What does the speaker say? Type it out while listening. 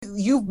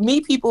you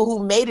meet people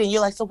who made it and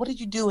you're like, so what did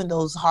you do in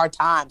those hard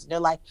times? And they're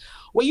like,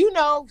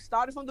 well,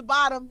 started from the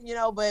bottom,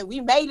 but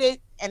we made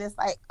it. And it's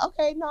like,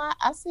 okay, no,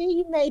 I see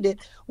you made it.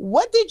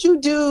 What did you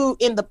do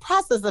in the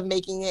process of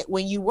making it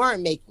when you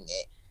weren't making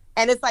it?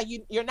 And it's like,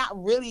 you're not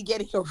really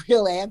getting a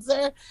real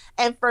answer.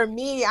 And for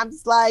me, I'm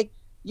just like,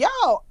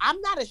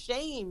 I'm not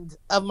ashamed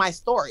of my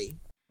story.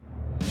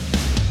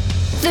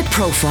 The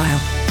Profile.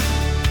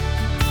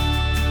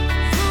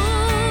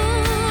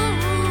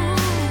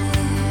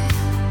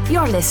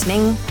 You're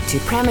listening to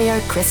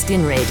Premier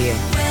Christian Radio.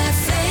 Where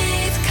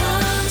faith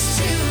comes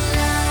to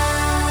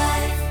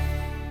life.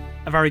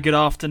 A very good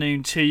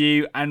afternoon to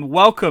you and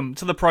welcome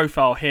to The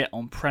Profile here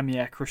on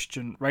Premier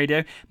Christian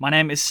Radio. My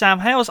name is Sam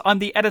Hales. I'm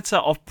the editor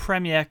of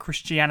Premier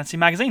Christianity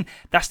magazine.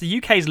 That's the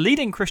UK's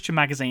leading Christian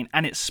magazine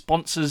and it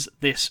sponsors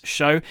this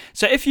show.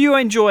 So if you are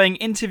enjoying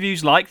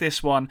interviews like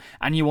this one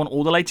and you want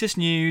all the latest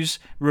news,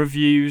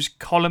 reviews,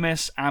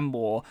 columnists and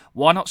more,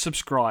 why not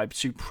subscribe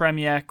to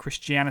Premier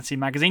Christianity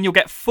magazine? You'll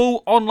get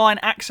full online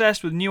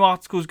access with new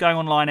articles going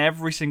online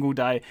every single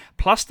day,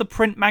 plus the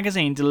print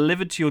magazine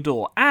delivered to your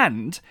door.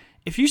 And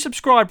if you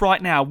subscribe right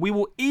now, we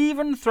will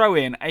even throw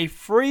in a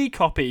free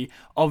copy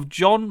of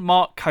John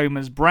Mark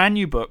Comer's brand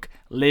new book,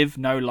 Live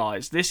No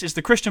Lies. This is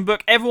the Christian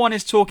book everyone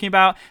is talking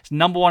about. It's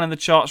 #1 in the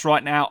charts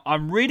right now.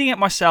 I'm reading it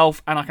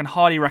myself and I can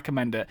highly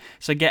recommend it.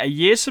 So get a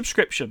year's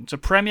subscription to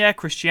Premier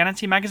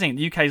Christianity magazine,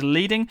 the UK's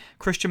leading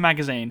Christian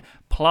magazine,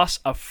 plus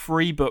a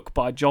free book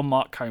by John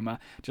Mark Comer.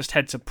 Just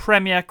head to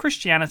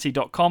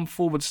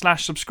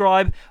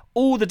premierchristianity.com/subscribe.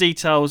 All the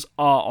details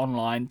are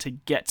online to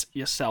get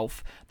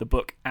yourself the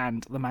book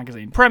and the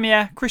magazine.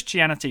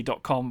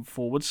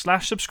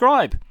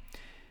 premierchristianity.com/subscribe.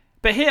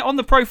 But here on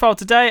The Profile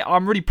today,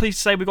 I'm really pleased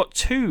to say we've got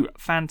two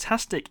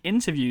fantastic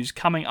interviews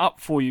coming up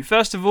for you.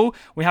 First of all,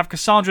 we have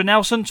Cassandra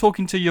Nelson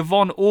talking to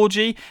Yvonne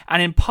Orji,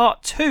 and in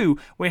part two,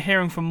 we're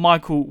hearing from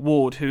Michael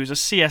Ward, who's a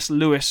C.S.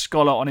 Lewis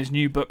scholar on his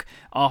new book,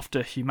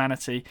 After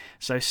Humanity.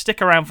 So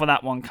stick around for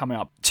that one coming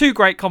up. Two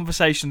great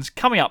conversations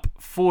coming up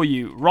for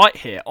you right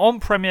here on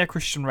Premier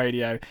Christian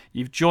Radio.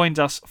 You've joined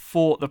us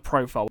for The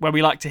Profile, where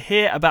we like to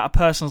hear about a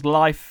person's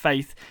life,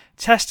 faith,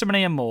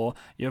 testimony and more.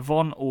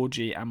 Yvonne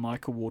Orji and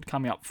Michael Ward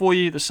coming up for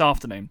you this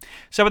afternoon.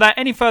 So without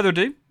any further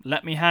ado,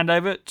 let me hand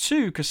over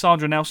to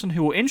Cassandra Nelson,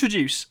 who will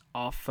introduce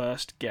our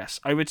first guest.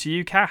 Over to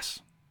you,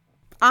 Cass.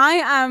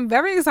 I am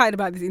very excited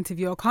about this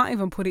interview. I can't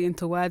even put it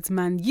into words,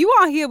 man. You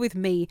are here with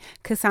me,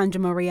 Cassandra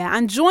Maria,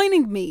 and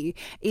joining me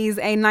is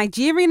a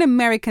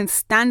Nigerian-American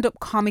stand-up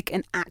comic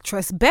and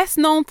actress, best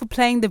known for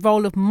playing the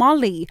role of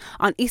Molly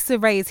on Issa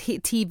Rae's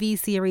hit TV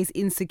series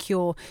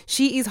Insecure.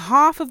 She is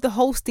half of the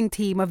hosting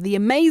team of the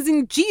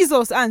amazing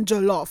Jesus and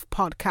Jollof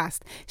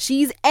podcast.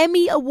 She's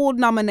Emmy Award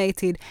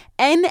nominated,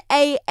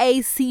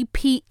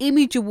 NAACP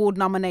Image Award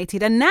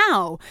nominated, and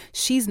now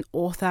she's an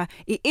author.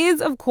 It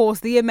is, of course,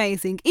 the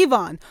amazing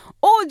Yvonne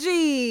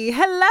Orji.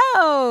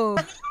 Hello.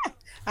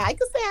 Hi,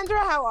 Cassandra.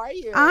 How are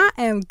you? I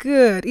am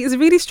good. It's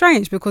really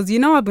strange because,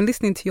 I've been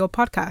listening to your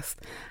podcast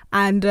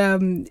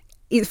and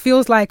it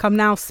feels like I'm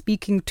now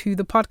speaking to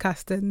the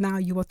podcast and now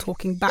you are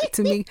talking back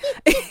to me,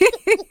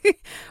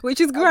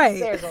 which is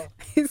great.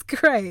 It's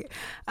great.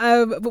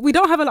 But we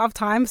don't have a lot of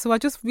time, so I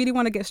just really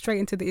want to get straight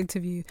into the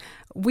interview.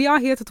 We are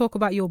here to talk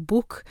about your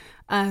book.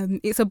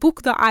 It's a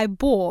book that I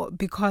bought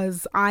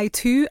because I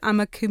too am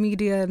a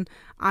comedian.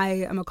 I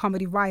am a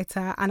comedy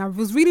writer and I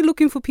was really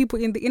looking for people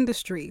in the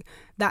industry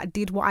that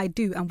did what I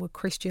do and were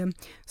Christian.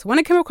 So when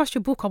I came across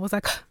your book, I was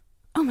like,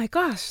 oh my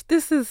gosh,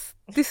 this is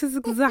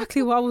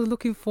exactly what I was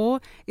looking for.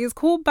 It's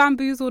called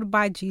Bamboozled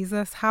by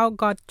Jesus, How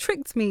God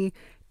Tricked Me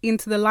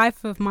into the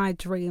Life of My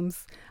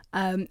Dreams.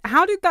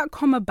 How did that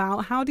come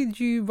about? How did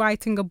you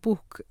writing a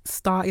book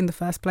start in the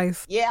first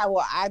place? Yeah,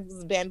 well, I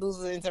was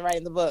bamboozled into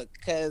writing the book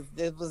because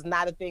this was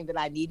not a thing that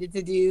I needed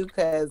to do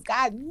because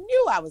God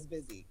knew I was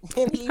busy.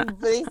 And he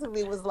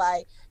basically was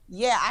like,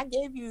 yeah, I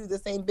gave you the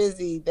same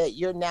busy that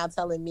you're now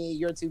telling me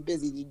you're too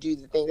busy to do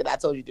the thing that I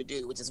told you to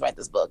do, which is write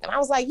this book. And I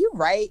was like, you're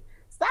right.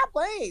 Stop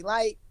playing.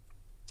 Like,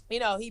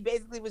 he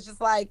basically was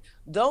just like,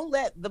 don't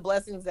let the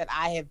blessings that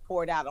I have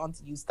poured out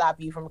onto you stop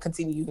you from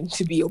continuing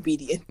to be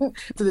obedient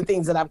to the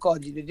things that I've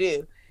called you to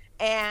do.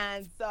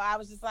 And so I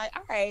was just like,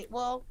 all right,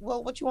 well,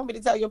 what you want me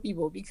to tell your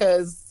people?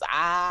 Because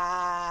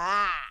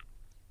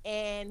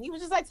and he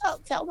was just like,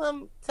 tell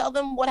them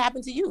what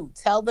happened to you.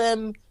 Tell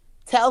them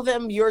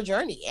your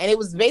journey. And it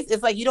was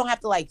it's like, you don't have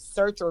to like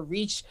search or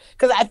reach.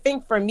 Because I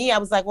think for me, I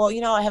was like, well,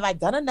 have I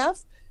done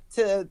enough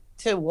to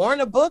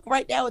warrant a book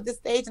right now at this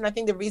stage? And I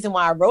think the reason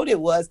why I wrote it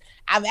was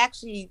I've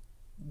actually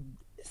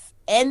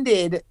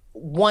ended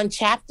one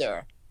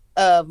chapter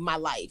of my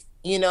life,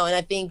 and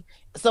I think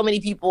so many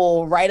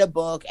people write a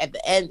book at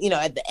the end,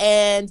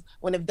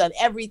 when they've done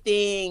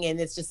everything. And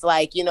it's just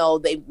like,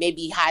 they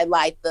maybe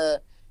highlight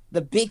the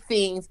big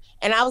things.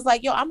 And I was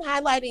like, I'm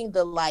highlighting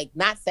the like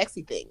not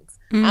sexy things.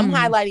 I'm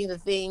highlighting the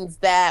things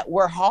that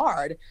were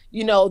hard,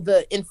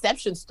 the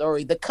inception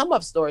story, the come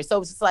up story.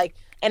 So it's just like,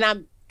 and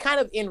I'm kind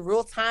of in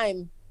real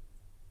time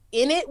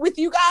in it with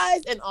you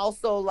guys and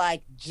also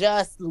like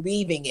just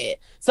leaving it.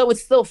 So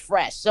it's still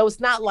fresh. So it's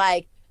not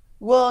like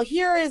well,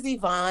 here is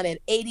Yvonne at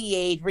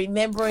 88,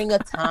 remembering a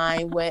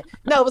time when,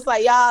 no, it's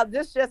like, y'all,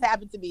 this just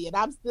happened to me. And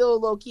I'm still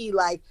low key,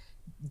 like,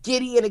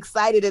 giddy and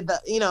excited at the,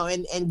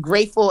 and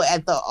grateful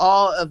at the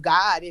awe of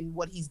God and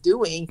what he's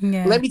doing.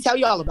 Yeah. Let me tell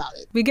you all about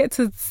it. We get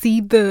to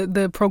see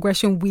the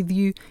progression with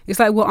you. It's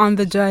like we're on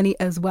the journey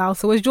as well.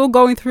 So as you're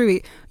going through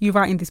it, you're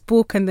writing this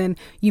book and then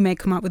you may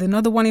come up with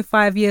another one in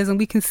 5 years and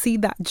we can see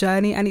that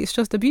journey. And it's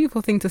just a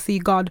beautiful thing to see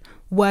God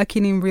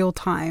working in real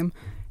time.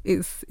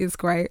 It's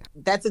great.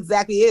 That's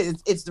exactly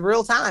it. It's the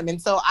real time.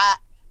 And so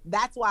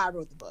that's why I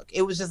wrote the book.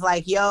 It was just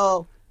like,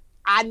 yo,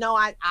 I know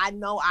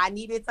I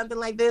needed something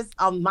like this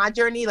on my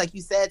journey, like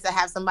you said, to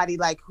have somebody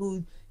like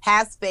who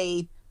has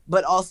faith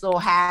but also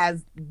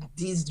has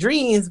these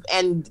dreams,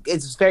 and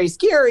it's very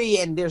scary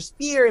and there's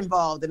fear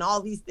involved and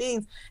all these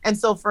things. And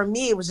so for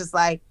me, it was just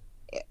like,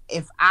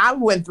 if I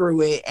went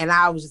through it and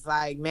I was just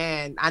like,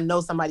 man, I know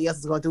somebody else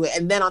is going through it.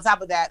 And then on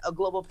top of that, a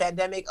global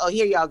pandemic. Oh,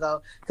 here y'all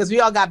go. Because we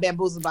all got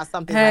bamboozled by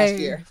something last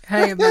year.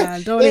 Hey,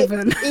 man, don't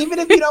even. Even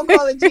if you don't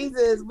call it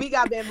Jesus, we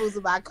got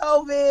bamboozled by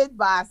COVID,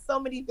 by so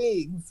many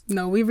things.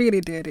 No, we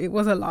really did. It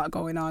was a lot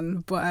going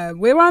on. But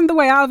we're on the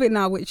way out of it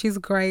now, which is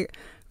great.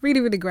 Really,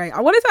 really great. I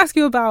wanted to ask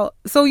you about,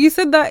 so you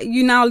said that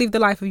you now live the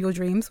life of your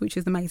dreams, which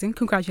is amazing.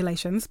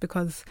 Congratulations,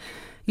 because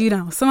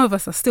some of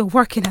us are still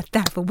working at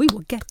that, but we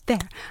will get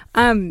there.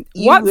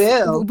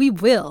 We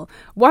will.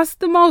 What's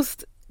the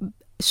most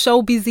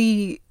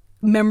showbizy,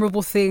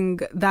 memorable thing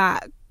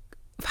that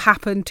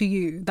happened to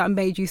you that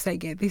made you say,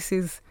 yeah, this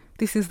is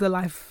the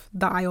life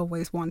that I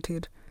always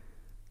wanted?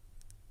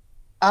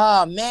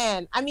 Oh,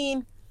 man. I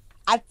mean,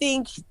 I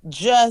think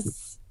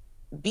just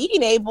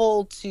being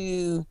able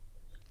to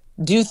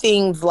do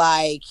things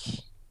like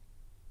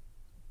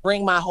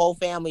bring my whole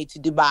family to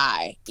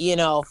Dubai,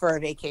 for a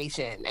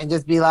vacation, and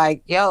just be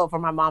like, yo, for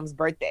my mom's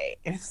birthday.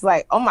 And it's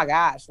like, oh my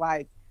gosh,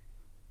 like,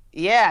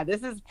 yeah,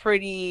 this is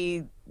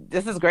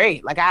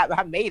great. Like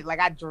I made it. Like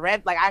I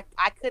dreamt, like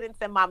I couldn't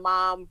send my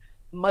mom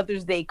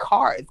Mother's Day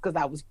cards because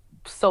I was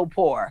so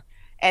poor.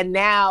 And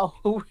now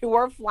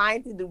we're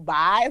flying to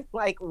Dubai.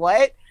 Like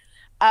what?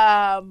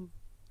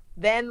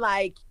 Then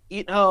like,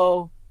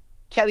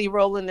 Kelly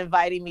Rowland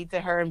invited me to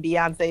her and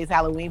Beyonce's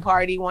Halloween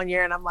party one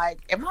year, and I'm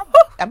like,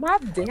 am I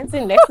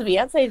dancing next to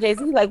Beyonce,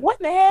 Jay-Z? Like, what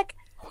in the heck?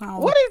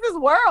 Wow. What is this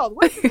world?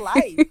 What is this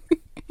life?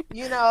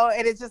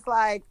 And it's just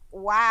like,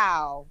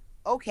 wow,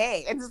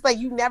 okay. And it's like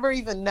you never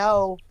even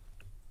know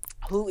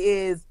who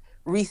is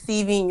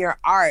receiving your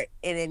art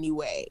in any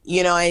way,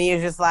 and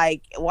you're just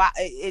like, wow,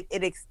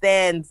 it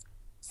extends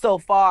so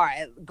far.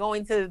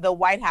 Going to the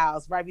White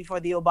House right before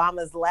the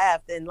Obamas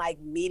left and like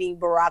meeting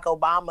Barack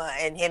Obama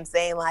and him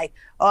saying like,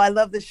 oh, I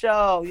love the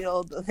show,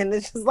 and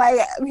it's just like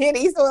me and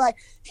Issa were like,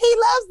 he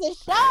loves the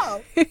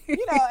show,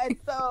 and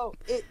so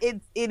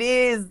it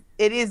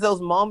is those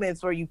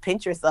moments where you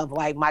pinch yourself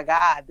like, my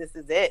God, this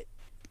is it.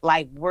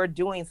 Like we're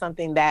doing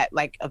something that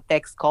like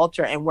affects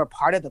culture and we're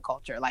part of the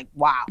culture. Like,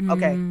 wow,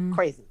 okay,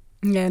 crazy.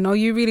 Yeah, no,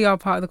 you really are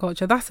part of the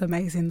culture. That's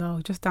amazing, though.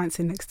 Just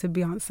dancing next to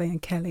Beyonce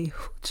and Kelly.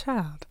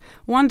 Child.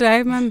 One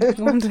day, man.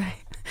 One day.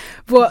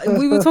 But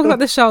we were talking about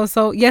the show.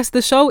 So, yes,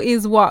 the show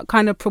is what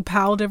kind of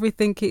propelled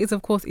everything. It is,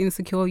 of course,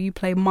 Insecure. You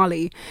play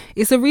Molly.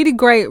 It's a really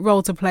great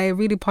role to play,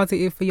 really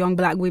positive for young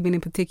black women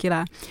in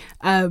particular.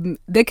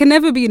 There can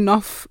never be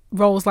enough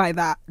roles like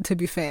that, to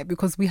be fair,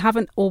 because we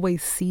haven't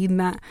always seen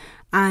that.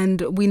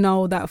 And we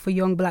know that for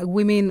young black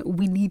women,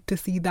 we need to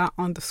see that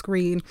on the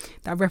screen.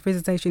 That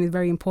representation is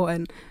very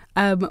important.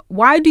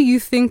 Why do you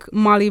think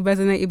Molly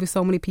resonated with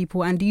so many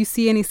people? And do you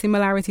see any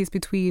similarities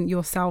between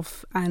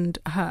yourself and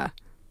her?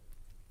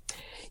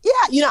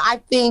 Yeah,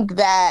 I think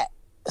that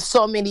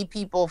so many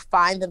people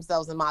find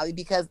themselves in Molly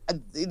because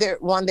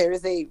there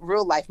is a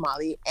real life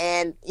Molly,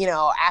 and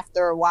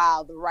after a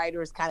while the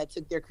writers kind of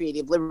took their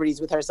creative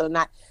liberties with her, so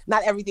not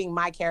everything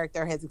my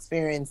character has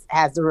experienced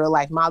has the real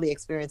life Molly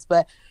experience,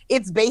 but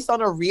it's based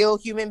on a real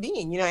human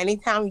being.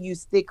 Anytime you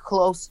stick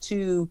close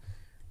to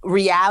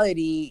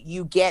reality,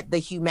 you get the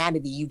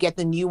humanity, you get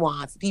the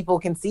nuance. People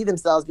can see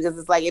themselves because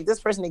it's like, if this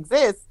person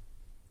exists,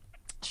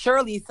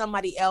 surely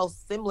somebody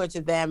else similar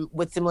to them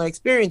with similar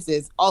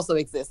experiences also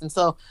exists. And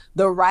so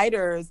the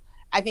writers,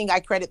 I think I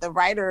credit the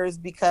writers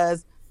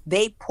because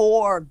they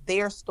pour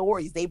their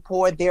stories, they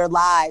pour their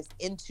lives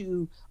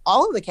into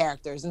all of the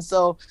characters. And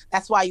so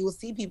that's why you will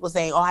see people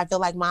saying, oh, I feel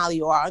like Molly,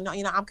 or, I'm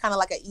kind of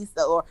like a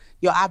Issa, or,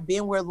 I've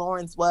been where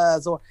Lawrence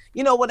was, or,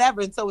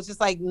 whatever. And so it's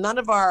just like none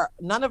of our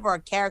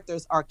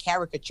characters are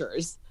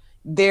caricatures.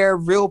 They're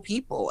real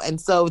people. And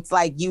so it's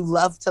like you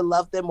love to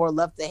love them or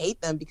love to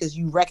hate them because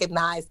you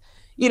recognize,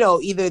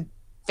 either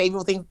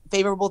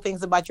favorable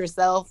things about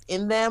yourself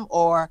in them,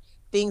 or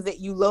things that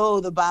you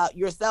loathe about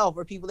yourself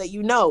or people that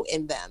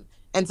in them.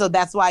 And so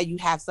that's why you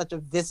have such a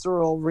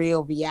visceral,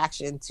 real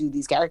reaction to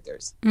these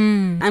characters.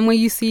 And when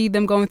you see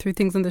them going through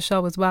things on the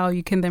show as well,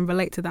 you can then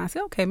relate to that and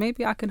say, okay,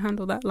 maybe I can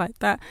handle that like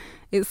that.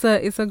 It's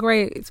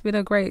been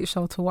a great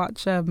show to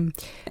watch.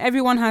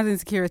 Everyone has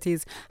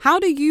insecurities. How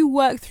do you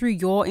work through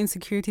your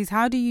insecurities?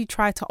 How do you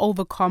try to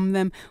overcome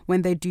them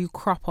when they do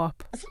crop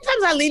up?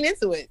 Sometimes I lean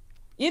into it.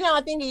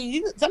 I think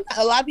sometimes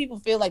a lot of people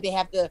feel like they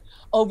have to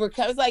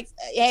overcome. It's like,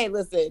 hey,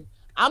 listen,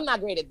 I'm not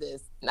great at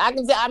this. I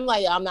can say I'm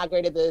not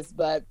great at this,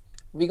 but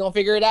we're gonna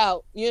figure it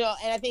out. And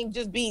I think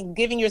just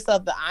giving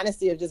yourself the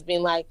honesty of just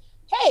being like,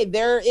 hey,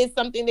 there is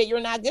something that you're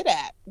not good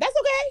at. That's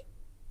okay.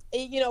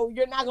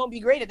 You're not going to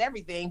be great at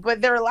everything, but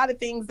there are a lot of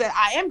things that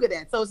I am good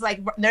at. So it's like,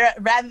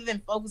 rather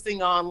than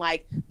focusing on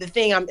like the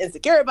thing I'm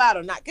insecure about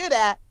or not good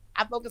at,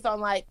 I focus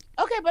on like,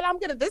 okay, but I'm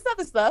good at this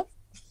other stuff.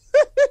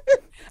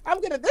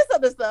 I'm good at this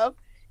other stuff.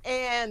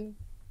 And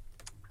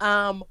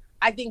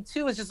I think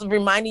too, is just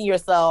reminding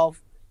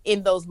yourself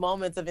in those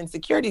moments of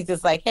insecurity,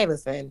 just like, hey,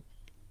 listen,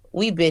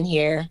 we've been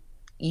here.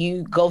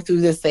 You go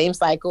through the same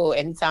cycle.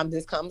 Anytime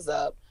this comes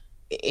up,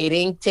 it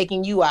ain't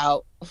taking you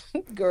out,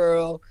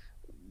 girl.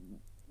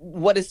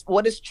 What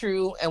is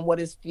true and what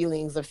is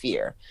feelings of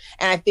fear.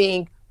 And I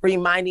think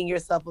reminding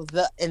yourself of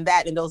in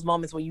those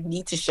moments where you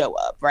need to show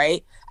up,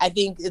 right? I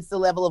think it's the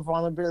level of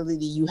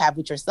vulnerability you have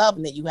with yourself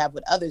and that you have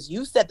with others.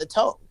 You set the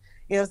tone.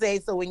 You know what I'm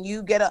saying? So when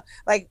you get up,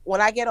 like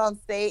when I get on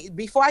stage,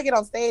 before I get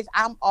on stage,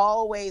 I'm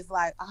always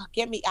like, oh,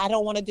 I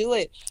don't want to do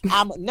it.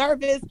 I'm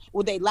nervous.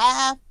 Will they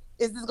laugh?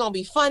 Is this going to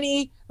be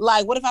funny?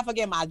 Like, what if I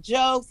forget my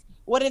jokes?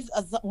 What if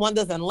one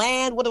doesn't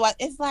land?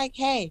 It's like,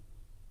 hey,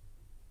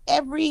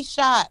 every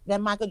shot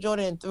that Michael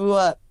Jordan threw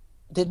up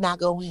did not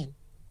go in.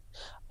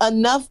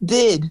 Enough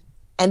did.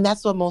 And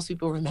that's what most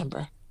people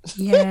remember.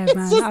 Yeah,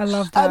 man. I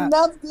love that.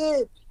 Enough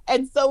did.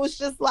 And so it's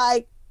just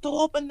like,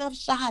 throw up enough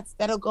shots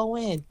that'll go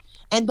in.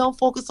 And don't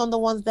focus on the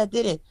ones that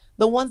didn't.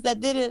 The ones that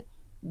didn't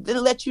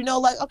let you know,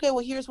 like, okay,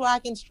 well, here's where I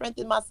can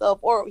strengthen myself,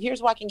 or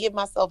here's where I can give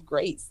myself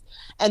grace.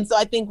 And so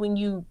I think when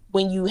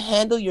you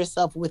handle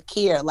yourself with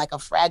care, like a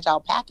fragile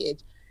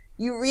package,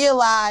 you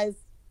realize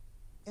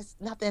it's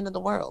not the end of the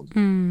world.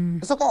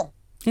 It's okay.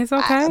 It's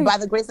okay. By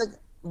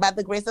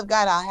the grace of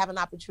God, I'll have an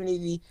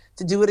opportunity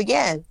to do it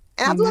again,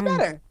 and I'll do it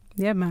better.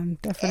 Yeah, man,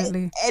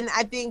 definitely. And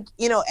I think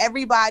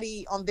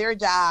everybody on their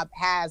job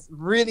has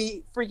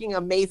really freaking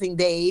amazing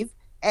days,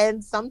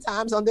 and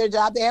sometimes on their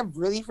job they have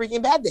really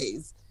freaking bad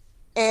days,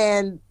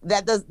 and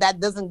that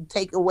doesn't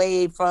take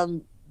away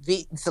from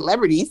the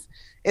celebrities.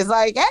 It's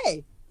like,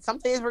 hey, some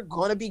days we're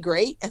going to be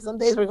great, and some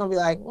days we're going to be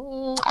like,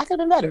 I could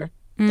have been better,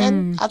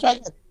 and I'll try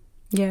again.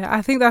 Yeah,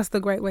 I think that's the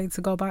great way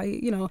to go about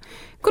it.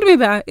 Could be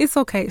better. It's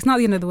okay. It's not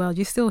the end of the world.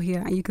 You're still here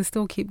and you can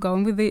still keep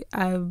going with it.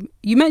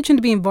 You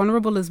mentioned being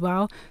vulnerable as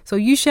well. So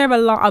you share a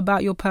lot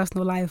about your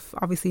personal life,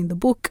 obviously in the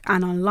book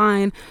and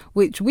online,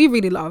 which we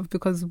really love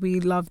because we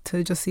love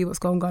to just see what's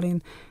going on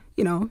in,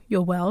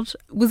 your world.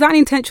 Was that an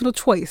intentional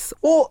choice?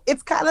 Well,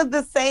 it's kind of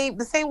the same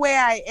way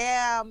I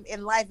am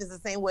in life is the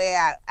same way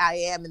I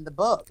am in the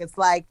book. It's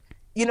like,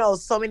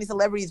 so many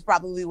celebrities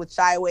probably would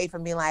shy away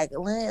from being like, we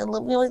don't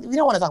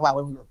want to talk about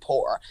when we were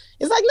poor.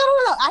 It's like, no.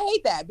 I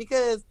hate that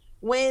because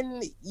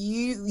when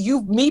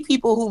you meet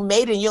people who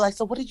made it and you're like,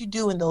 so what did you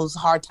do in those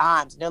hard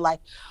times? And they're like,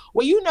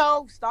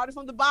 well, started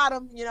from the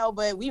bottom,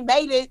 but we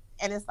made it.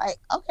 And it's like,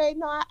 okay,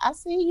 no, I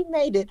see you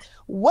made it.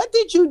 What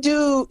did you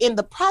do in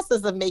the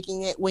process of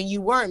making it when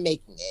you weren't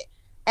making it?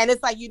 And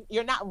it's like,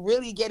 you're not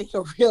really getting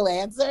a real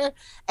answer.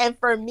 And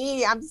for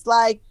me, I'm just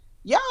like,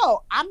 yo,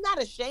 I'm not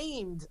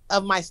ashamed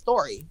of my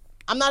story.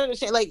 I'm not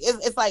ashamed. Like,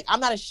 it's like, I'm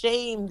not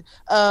ashamed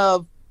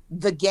of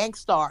the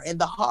gangstar and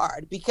the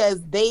hard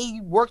because they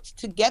worked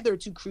together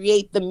to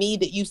create the me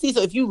that you see.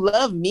 So if you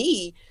love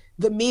me,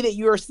 the me that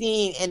you're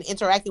seeing and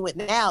interacting with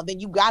now,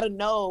 then you got to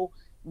know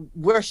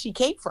where she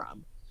came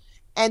from.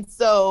 And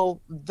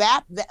so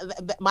that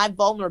my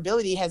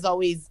vulnerability has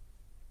always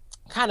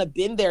kind of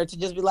been there to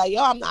just be like,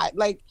 yo, I'm not,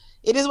 like,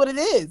 it is what it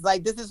is.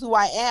 Like, this is who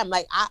I am.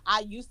 Like,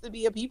 I used to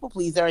be a people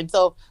pleaser. And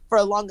so for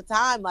a long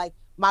time, like,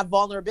 my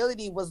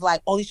vulnerability was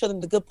like, only show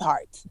them the good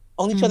parts.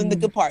 Only show them the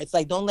good parts.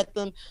 Like, don't let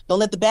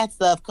the bad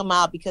stuff come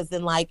out because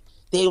then, like,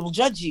 they will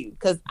judge you.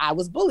 Because I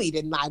was bullied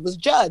and I was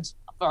judged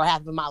for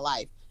half of my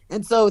life.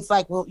 And so it's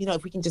like, well,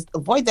 if we can just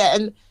avoid that.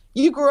 And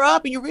you grow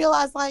up and you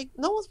realize, like,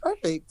 no one's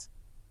perfect.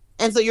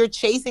 And so you're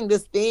chasing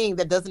this thing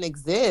that doesn't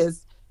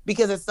exist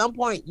because at some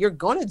point you're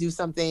going to do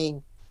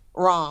something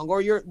wrong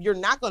or you're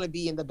not going to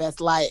be in the best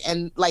light,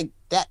 and like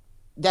that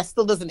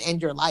still doesn't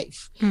end your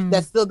life.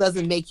 That still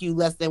doesn't make you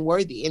less than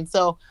worthy. And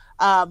so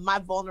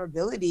my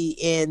vulnerability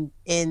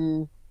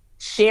in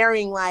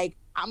sharing like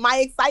my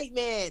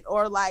excitement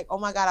or like, oh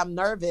my God, I'm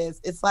nervous,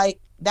 it's like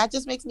that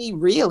just makes me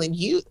real and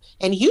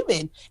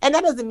human. And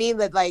that doesn't mean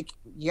that like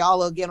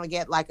y'all are gonna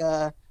get like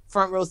a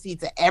front row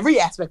seat to every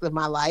aspect of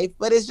my life,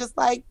 but it's just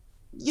like,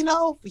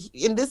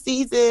 in this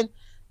season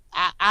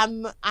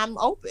I'm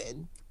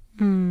open.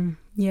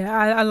 Yeah,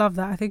 I love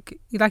that. I think,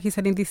 like you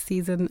said, in this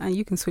season, and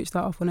you can switch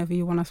that off whenever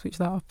you want to switch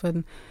that off,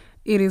 and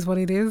it is what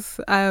it is.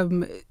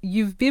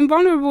 You've been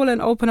vulnerable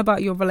and open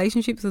about your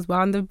relationships as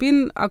well, and there's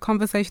been a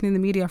conversation in the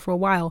media for a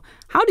while.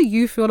 How do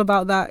you feel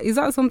about that? Is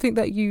that something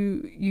that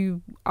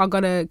you are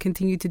going to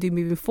continue to do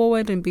moving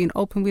forward and being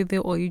open with it,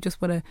 or you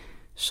just want to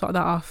shut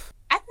that off?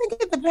 I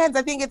think it depends.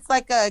 I think it's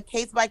like a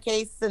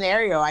case-by-case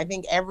scenario. I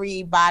think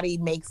everybody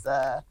makes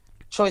a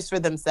choice for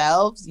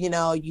themselves. You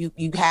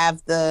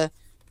have the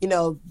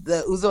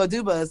the Uzo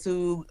Adubas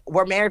who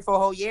were married for a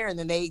whole year and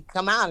then they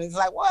come out and it's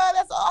like, well,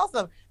 that's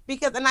awesome.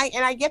 Because and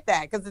I get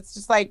that because it's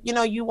just like,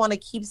 you want to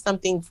keep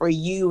something for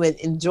you and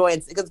enjoy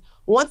it because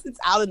once it's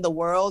out in the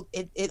world,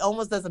 it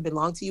almost doesn't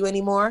belong to you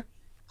anymore.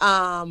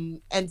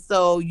 And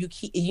so you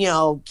keep,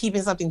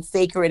 keeping something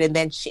sacred and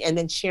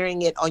then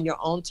sharing it on your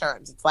own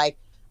terms. It's like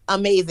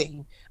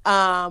amazing.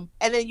 And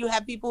then you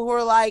have people who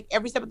are like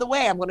every step of the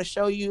way, I'm going to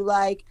show you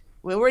like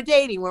when we're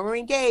dating, when we're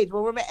engaged,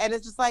 and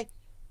it's just like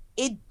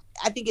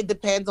I think it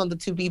depends on the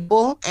two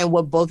people and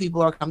what both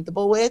people are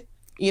comfortable with.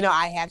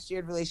 I have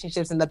shared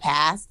relationships in the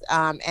past,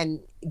 and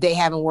they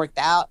haven't worked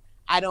out.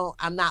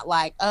 I'm not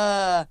like,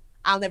 I'll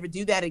never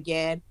do that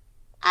again.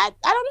 I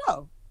don't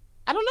know.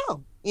 I don't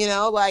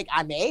know. Like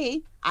I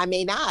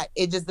may not.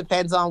 It just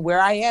depends on where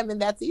I am in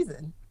that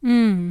season.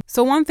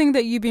 So one thing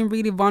that you've been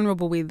really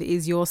vulnerable with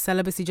is your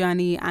celibacy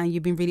journey, and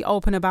you've been really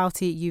open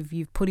about it.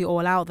 You've put it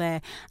all out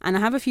there, and I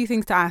have a few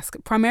things to ask,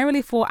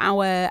 primarily for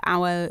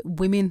our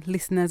women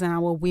listeners and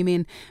our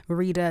women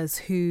readers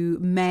who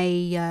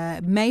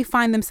may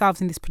find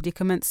themselves in this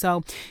predicament.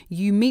 So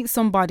you meet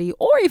somebody,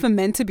 or even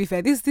men, to be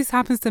fair, this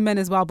happens to men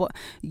as well. But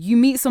you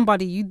meet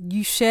somebody,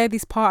 you share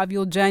this part of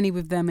your journey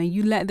with them, and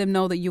you let them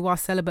know that you are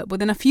celibate. But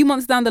then a few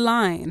months down the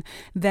line,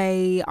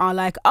 they are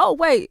like, oh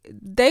wait,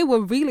 they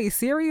were really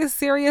serious,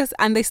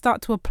 and they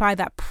start to apply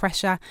that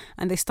pressure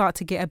and they start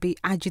to get a bit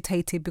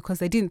agitated because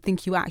they didn't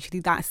think you were actually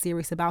that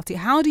serious about it.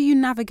 How do you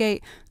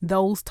navigate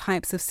those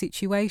types of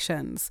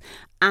situations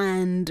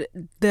and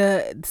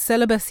the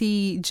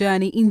celibacy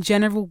journey in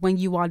general when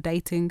you are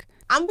dating?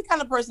 I'm the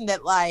kind of person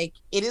that like,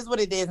 it is what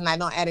it is and I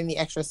don't add any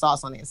extra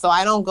sauce on it. So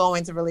I don't go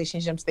into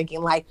relationships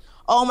thinking like,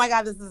 oh my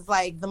God, this is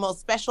like the most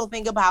special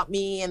thing about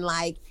me and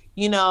like,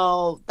 da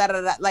da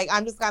da. Like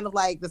I'm just kind of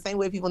like the same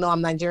way people know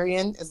I'm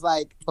Nigerian. It's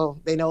like, well,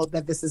 they know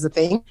that this is a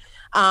thing.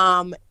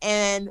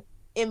 And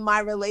in my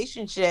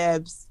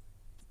relationships,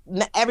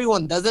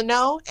 everyone doesn't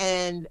know,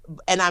 and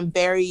I'm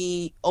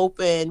very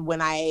open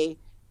when I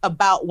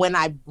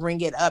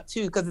bring it up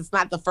too, because it's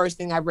not the first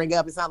thing I bring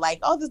up. It's not like,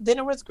 oh, this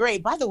dinner was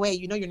great. By the way,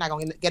 you're not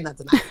going to get none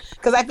tonight,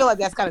 because I feel like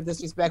that's kind of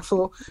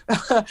disrespectful,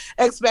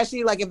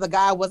 especially like if the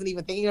guy wasn't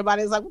even thinking about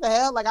it. It's like, what the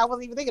hell? Like I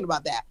wasn't even thinking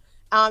about that.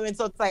 And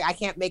so it's like, I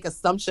can't make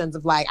assumptions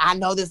of like, I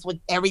know this what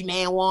every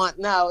man want.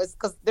 No, it's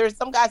because there's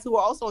some guys who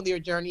are also on their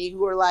journey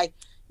who are like,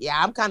 yeah,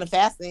 I'm kind of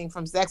fasting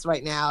from sex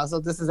right now. So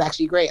this is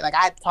actually great. Like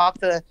I've talked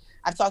to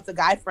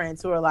guy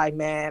friends who are like,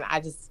 man,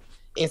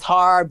 it's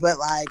hard, but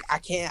like, I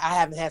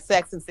haven't had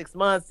sex in 6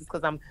 months just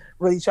because I'm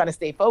really trying to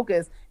stay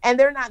focused. And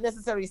they're not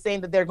necessarily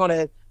saying that they're going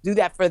to do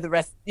that for the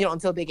rest,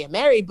 until they get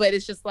married, but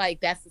it's just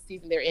like, that's the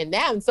season they're in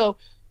now. And so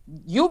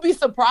you'll be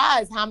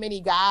surprised how many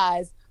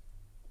guys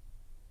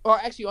are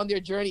actually on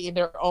their journey in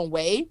their own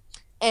way.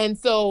 And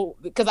so,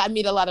 because I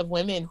meet a lot of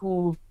women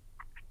who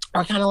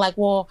are kind of like,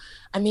 well,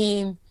 I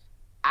mean,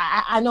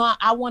 I know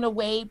I want to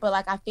wait, but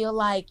like, I feel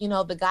like,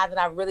 the guy that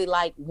I really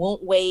like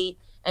won't wait.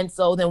 And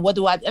so then what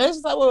do I do? And it's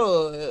just like,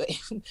 whoa.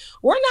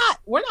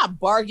 We're not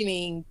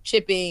bargaining,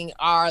 chipping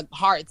our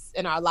hearts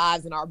and our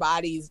lives and our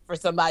bodies for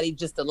somebody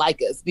just to like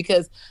us.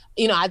 Because,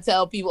 I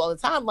tell people all the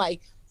time,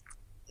 like,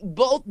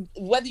 both,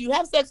 whether you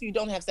have sex or you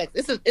don't have sex,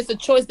 it's a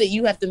choice that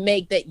you have to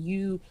make that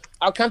you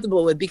are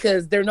comfortable with,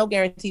 because there are no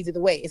guarantees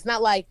either way. It's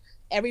not like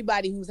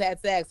everybody who's had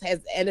sex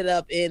has ended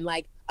up in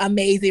like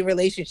amazing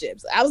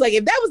relationships. I was like,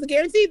 if that was a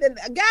guarantee, then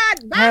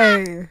God,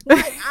 bye. Hey.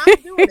 Like,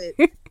 I'm doing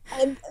it.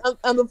 And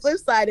on the flip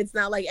side, it's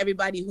not like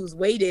everybody who's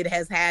waited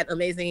has had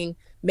amazing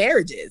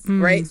marriages,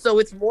 right? So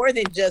it's more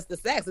than just the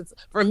sex. It's,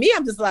 for me,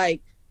 I'm just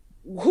like,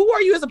 who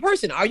are you as a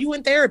person? Are you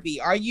in therapy?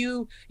 Are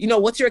you,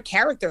 what's your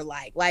character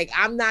like? Like,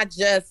 I'm not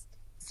just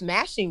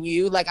smashing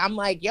you. Like, I'm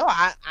like, yo,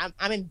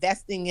 I'm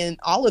investing in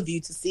all of you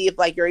to see if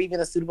like you're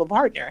even a suitable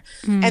partner.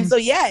 And so,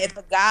 yeah, if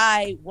a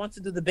guy wants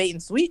to do the bait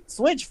and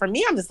switch, for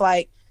me, I'm just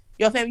like,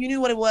 yo, fam, you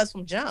knew what it was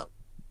from jump.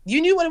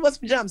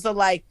 So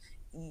like,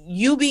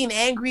 you being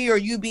angry or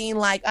you being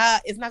like,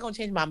 it's not going to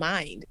change my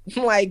mind.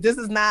 Like, this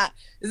is not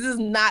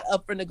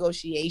up for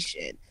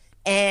negotiation.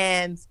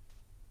 And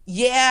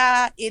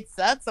yeah, it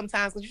sucks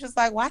sometimes because you're just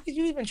like, why did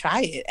you even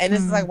try it? And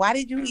it's like, why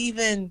did you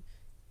even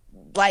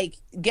like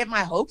get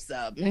my hopes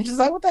up? And it's just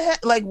like, what the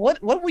heck? Like,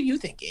 what were you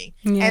thinking?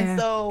 Yeah. And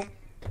so,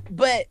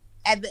 but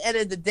at the end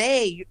of the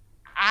day,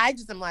 I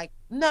just am like,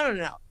 no.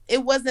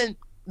 It wasn't,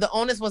 the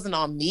onus wasn't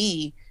on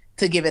me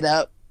to give it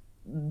up.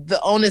 The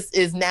onus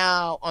is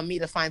now on me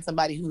to find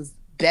somebody who's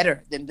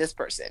better than this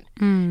person.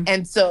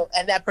 And so,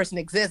 and that person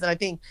exists. And I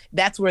think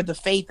that's where the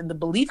faith and the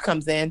belief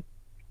comes in,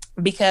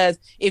 because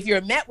if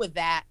you're met with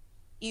that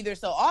either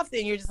so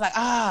often, you're just like,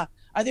 are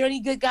there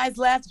any good guys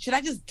left? Should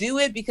I just do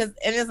it? Because,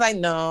 and it's like,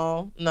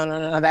 no,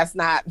 that's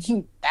not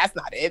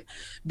it.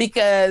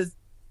 Because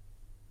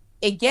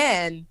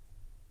again,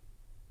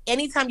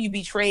 anytime you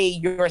betray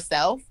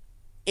yourself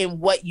in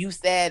what you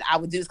said I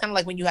would do, it's kind of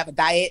like when you have a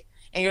diet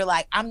and you're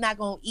like, I'm not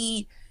going to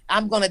eat,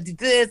 I'm going to do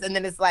this. And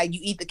then it's like, you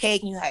eat the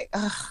cake and you're like,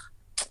 ugh,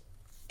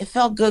 it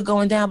felt good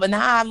going down. But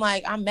now I'm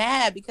like, I'm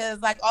mad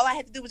because like all I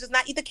had to do was just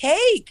not eat the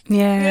cake.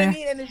 Yeah. You know what I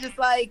mean? And it's just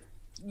like,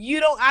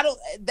 I don't,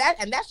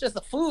 and that's just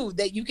a food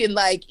that you can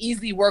like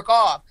easily work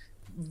off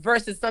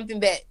versus something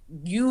that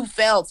you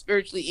felt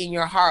spiritually in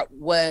your heart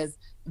was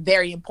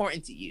very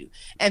important to you.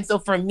 And so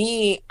for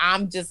me,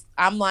 I'm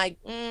like,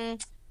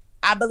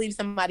 I believe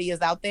somebody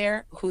is out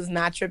there who's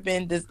not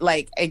tripping. This,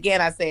 like,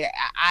 again,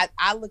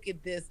 I look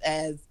at this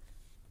as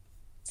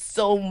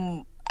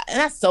so,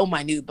 not so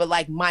minute, but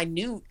like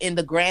minute in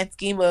the grand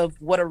scheme of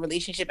what a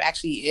relationship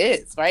actually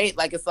is, right?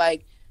 Like, it's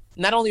like,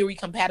 not only are we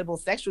compatible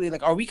sexually,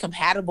 like, are we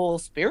compatible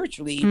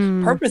spiritually,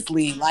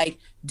 purposely? Like,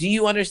 do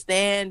you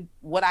understand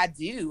what I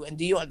do? And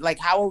do you, like,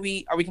 how are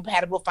we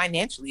compatible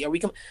financially?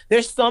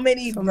 There's so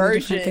many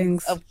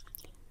versions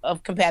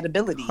of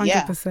compatibility.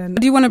 100%. I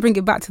do want to bring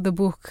it back to the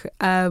book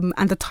and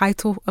the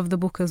title of the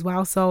book as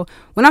well. So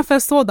when I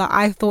first saw that,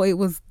 I thought it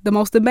was the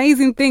most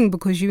amazing thing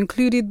because you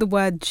included the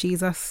word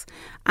Jesus.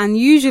 And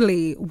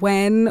usually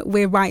when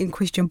we're writing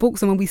Christian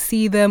books and when we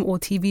see them or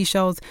TV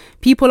shows,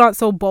 people aren't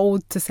so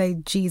bold to say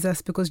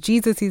Jesus because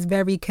Jesus is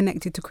very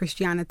connected to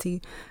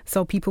Christianity.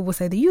 So people will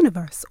say the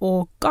universe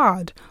or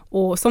God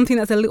or something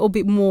that's a little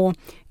bit more,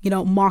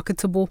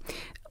 marketable.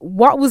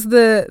 What was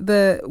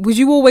was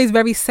you always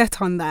very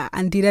set on that?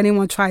 And did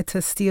anyone try to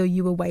steer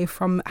you away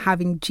from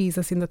having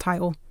Jesus in the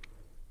title?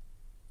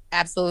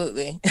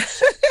 Absolutely.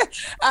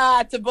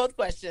 To both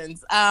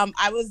questions.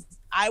 That was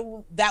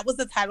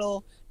the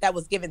title that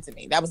was given to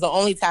me. That was the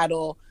only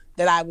title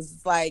that I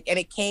was like, and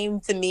it came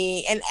to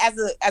me. And as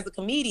a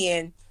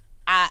comedian,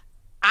 I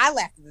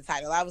laughed at the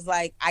title. I was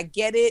like, I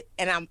get it.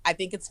 And I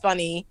think it's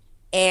funny.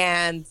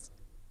 And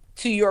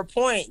to your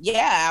point,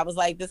 yeah, I was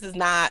like, this is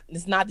not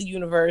the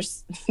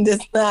universe. This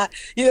not,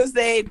 you know what I'm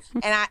saying?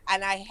 And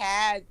I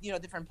had,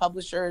 different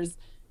publishers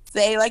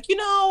say like,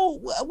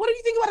 what do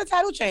you think about a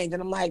title change?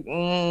 And I'm like,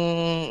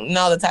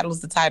 no, the title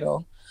is the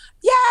title.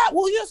 Yeah,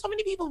 well, so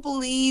many people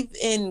believe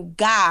in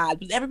God,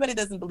 but everybody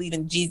doesn't believe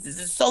in Jesus.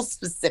 It's so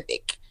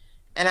specific.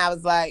 And I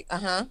was like,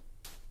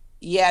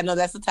 yeah, no,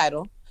 that's the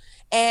title.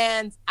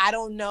 And I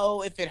don't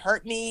know if it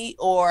hurt me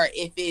or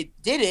if it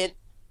didn't,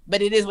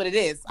 but it is what it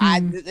is.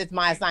 It's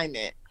my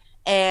assignment.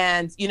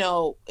 And,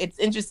 it's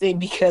interesting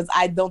because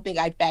I don't think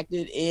I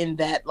factored in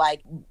that,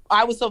 like,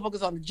 I was so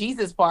focused on the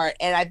Jesus part.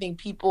 And I think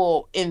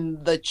people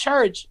in the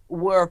church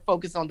were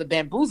focused on the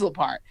bamboozle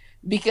part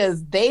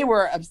because they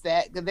were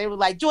upset because they were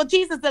like, Joel,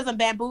 Jesus doesn't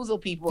bamboozle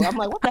people. I'm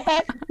like, what the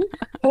heck?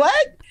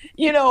 What?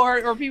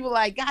 Or people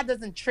like, God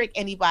doesn't trick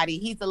anybody.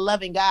 He's a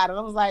loving God. And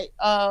I was like,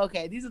 oh,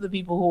 okay. These are the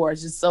people who are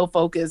just so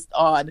focused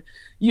on,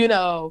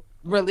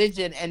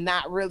 religion and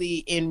not really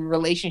in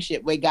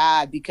relationship with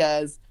God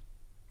because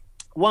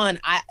one,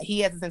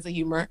 he has a sense of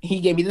humor. He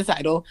gave me the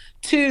title.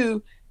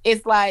 Two,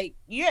 it's like,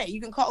 yeah,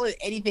 you can call it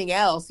anything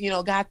else.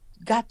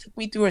 God took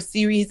me through a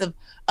series of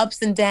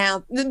ups and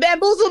downs. The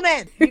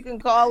bamboozlement. You can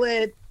call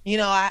it,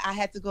 I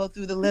had to go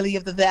through the lily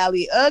of the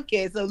valley.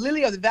 Okay, so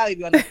lily of the valley,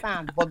 you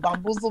understand, but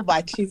bamboozled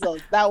by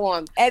Jesus, that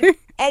one. And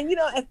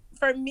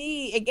for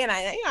me, again,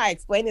 I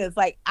explained it. It's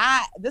like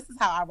this is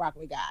how I rock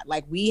with God.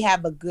 Like we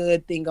have a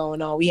good thing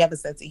going on. We have a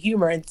sense of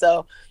humor, and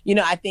so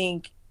I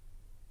think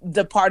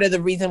the part of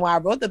the reason why I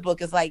wrote the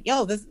book is like,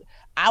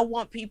 I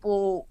want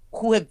people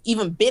who have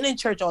even been in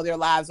church all their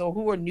lives or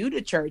who are new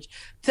to church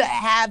to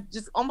have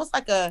just almost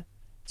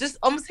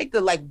take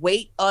the like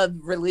weight of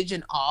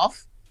religion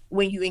off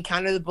when you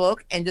encounter the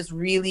book and just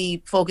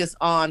really focus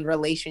on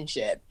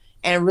relationship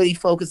and really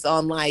focus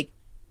on like,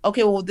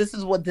 okay, well, this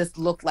is what this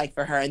looked like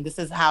for her and this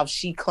is how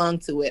she clung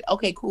to it.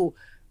 Okay, cool.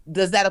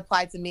 Does that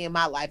apply to me in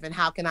my life? And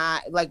how can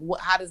I,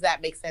 how does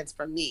that make sense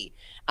for me?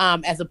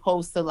 As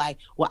opposed to like,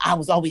 well, I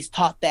was always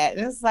taught that.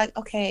 And it's like,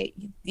 okay,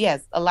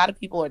 yes, a lot of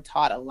people are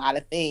taught a lot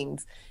of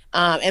things.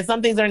 And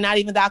some things are not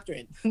even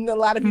doctrine. A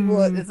lot of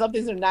people, some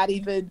things are not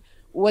even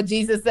what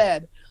Jesus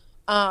said.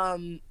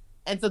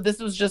 And so this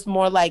was just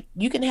more like,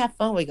 you can have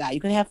fun with God. You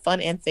can have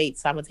fun and faith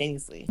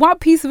simultaneously. What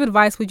piece of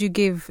advice would you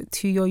give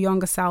to your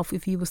younger self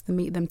if you was to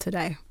meet them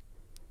today?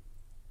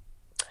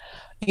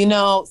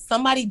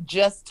 Somebody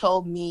just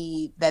told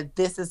me that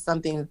this is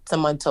something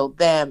someone told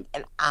them,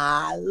 and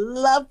I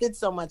loved it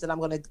so much, and I'm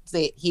going to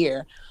say it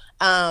here.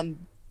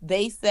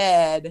 They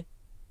said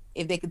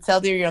if they could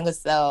tell their younger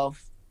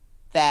self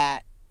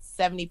that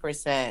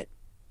 70%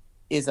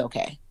 is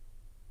okay.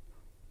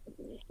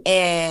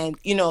 And,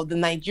 the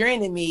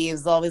Nigerian in me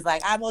is always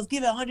like, I must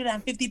give it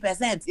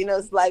 150%.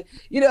 It's like,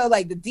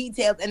 like the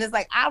details. And it's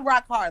like, I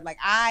rock hard. Like,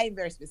 I'm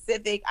very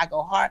specific. I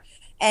go hard.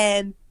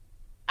 And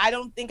I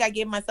don't think I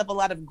gave myself a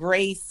lot of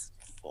grace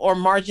or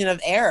margin of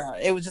error.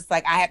 It was just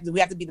like, we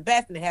have to be the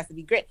best and it has to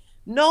be great.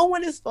 No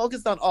one is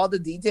focused on all the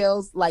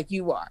details like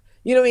you are.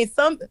 You know what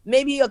I mean?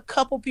 Maybe a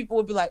couple people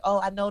would be like, oh,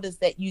 I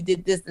noticed that you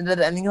did this and that.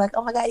 And you're like,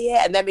 oh my God,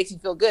 yeah. And that makes you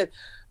feel good.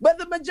 But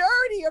the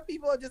majority of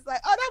people are just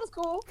like, oh, that was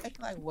cool. And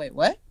you're like, wait,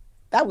 what?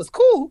 That was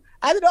cool.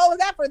 I did all of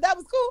that for it. That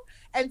was cool.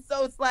 And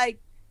so it's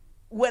like,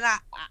 when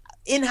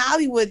in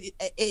Hollywood,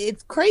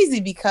 it's crazy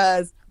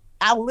because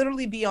I'll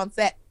literally be on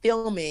set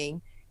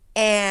filming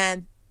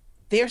and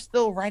they're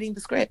still writing the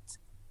script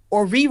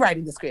or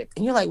rewriting the script.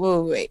 And you're like,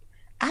 wait.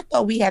 I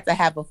thought we had to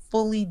have a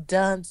fully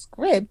done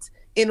script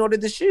in order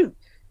to shoot.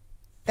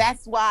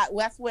 That's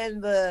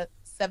when the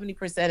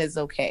 70% is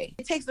okay.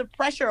 It takes the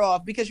pressure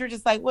off because you're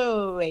just like,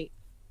 wait.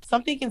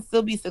 Something can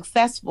still be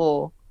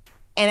successful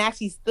and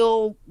actually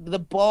still the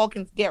ball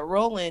can get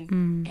rolling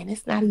and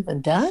it's not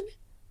even done.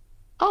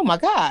 Oh my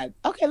God.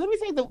 Okay, let me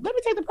take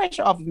the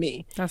pressure off of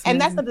me.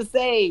 And that's not to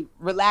say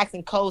relax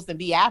and coast and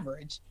be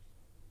average,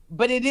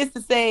 but it is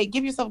to say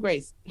give yourself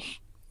grace.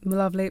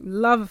 Lovely.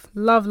 Love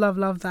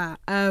that.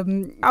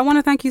 I want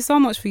to thank you so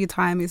much for your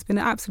time. It's been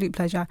an absolute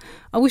pleasure.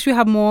 I wish we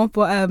had more,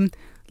 but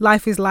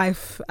life is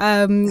life.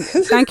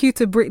 Thank you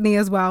to Brittany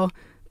as well.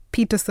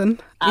 Peterson.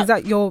 Is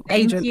that your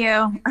agent? Thank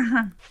you.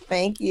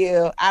 Thank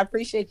you. I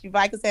appreciate you.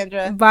 Bye,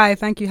 Cassandra. Bye.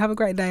 Thank you. Have a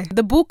great day.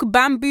 The book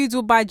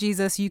Bamboozled by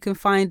Jesus, you can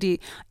find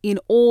it in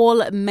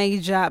all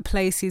major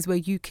places where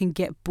you can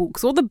get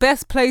books. All the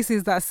best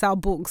places that sell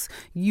books,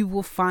 you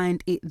will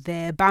find it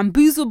there.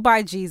 Bamboozled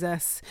by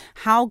Jesus,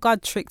 How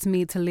God Tricked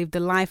Me to Live the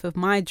Life of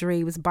My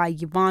Dreams by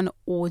Yvonne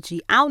Orji.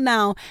 Out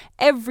now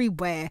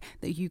everywhere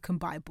that you can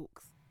buy books.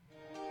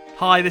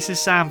 Hi, this is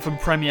Sam from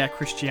Premier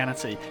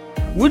Christianity.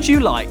 Would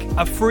you like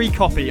a free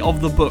copy of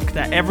the book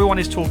that everyone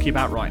is talking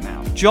about right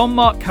now? John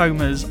Mark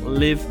Comer's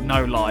Live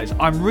No Lies.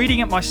 I'm reading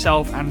it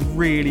myself and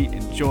really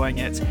enjoying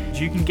it.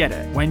 You can get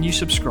it when you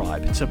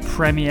subscribe to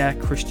Premier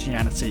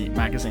Christianity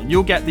magazine.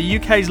 You'll get the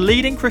UK's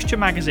leading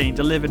Christian magazine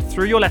delivered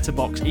through your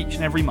letterbox each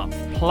and every month,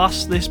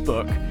 plus this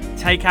book.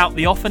 Take out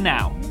the offer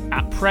now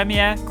at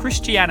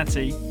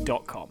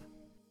premierchristianity.com.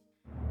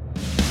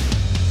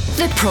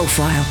 The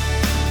Profile.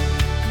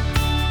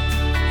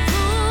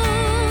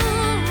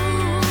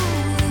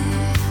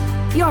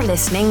 You're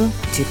listening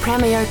to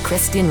Premier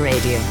Christian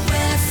Radio.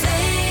 Where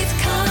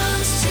faith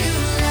comes to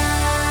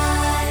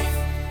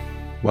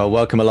life. Well,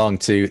 welcome along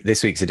to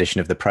this week's edition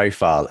of The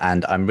Profile,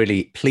 and I'm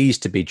really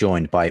pleased to be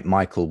joined by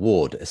Michael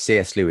Ward, a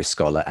C.S. Lewis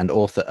scholar and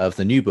author of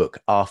the new book,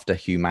 After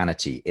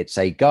Humanity. It's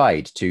a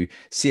guide to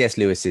C.S.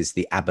 Lewis's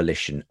The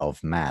Abolition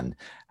of Man,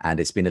 and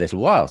it's been a little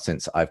while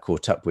since I've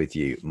caught up with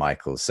you,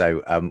 Michael,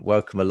 so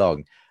welcome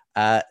along.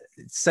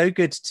 It's so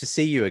good to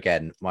see you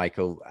again,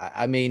 Michael.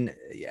 I mean,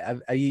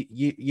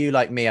 you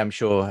like me, I'm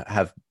sure,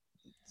 have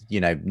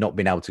not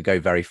been able to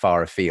go very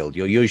far afield.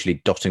 You're usually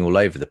dotting all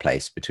over the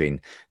place between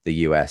the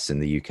US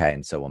and the UK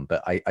and so on.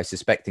 But I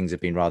suspect things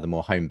have been rather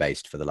more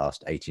home-based for the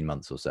last 18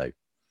 months or so.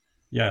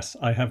 Yes,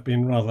 I have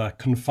been rather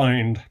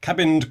confined,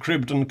 cabined,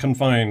 cribbed and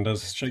confined,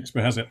 as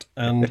Shakespeare has it.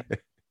 And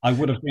I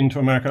would have been to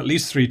America at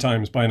least 3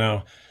 times by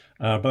now,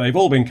 but they've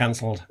all been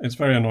cancelled. It's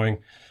very annoying.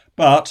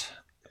 But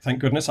thank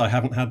goodness I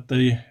haven't had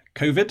the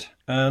COVID,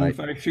 and right.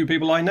 Very few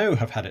people I know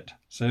have had it.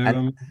 So,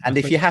 and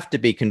if you have to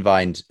be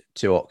confined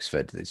to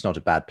Oxford, it's not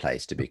a bad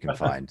place to be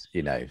confined,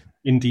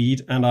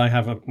 Indeed, and I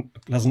have a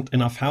pleasant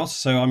enough house,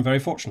 so I'm very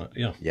fortunate.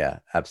 Yeah,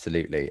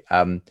 absolutely.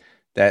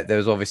 There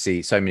was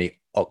obviously so many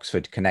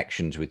Oxford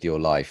connections with your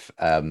life.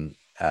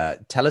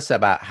 Tell us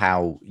about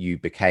how you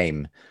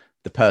became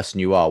the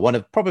person you are. One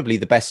of probably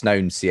the best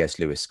known C.S.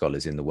 Lewis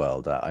scholars in the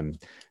world.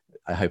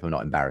 I hope I'm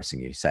not embarrassing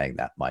you saying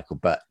that, Michael,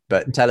 but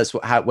tell us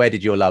where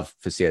did your love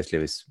for C.S.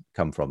 Lewis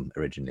come from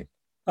originally?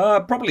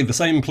 Probably the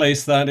same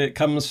place that it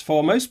comes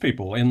for most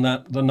people, in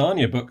that the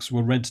Narnia books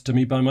were read to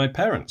me by my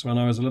parents when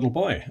I was a little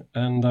boy,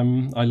 and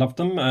I loved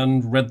them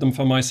and read them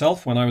for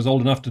myself when I was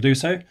old enough to do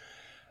so.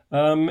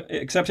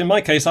 Except in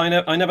my case,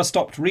 I never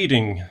stopped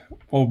reading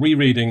or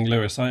rereading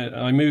Lewis.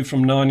 I moved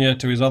from Narnia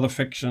to his other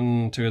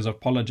fiction, to his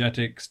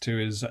apologetics, to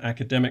his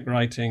academic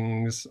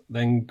writings,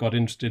 then got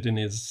interested in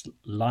his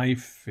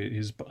life,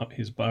 his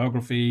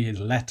biography, his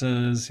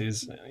letters,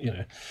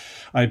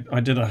 I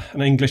did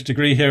an English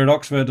degree here at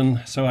Oxford,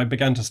 and so I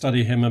began to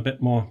study him a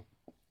bit more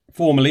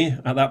formally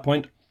at that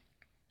point.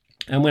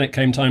 And when it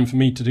came time for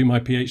me to do my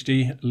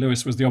PhD,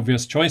 Lewis was the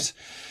obvious choice.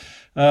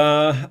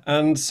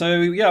 And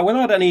so,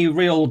 without any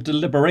real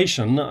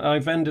deliberation,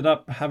 I've ended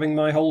up having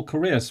my whole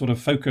career sort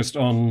of focused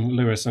on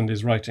Lewis and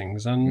his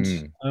writings,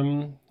 and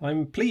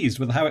I'm pleased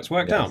with how it's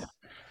worked out.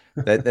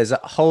 There's a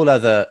whole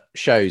other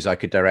shows I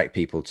could direct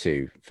people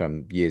to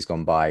from years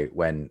gone by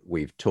when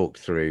we've talked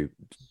through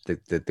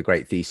the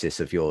great thesis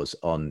of yours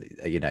on,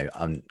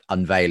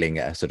 unveiling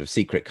a sort of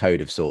secret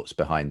code of sorts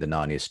behind the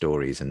Narnia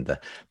stories and the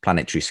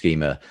planetary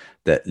schema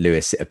that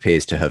Lewis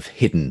appears to have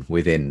hidden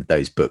within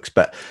those books.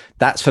 But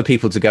that's for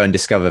people to go and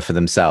discover for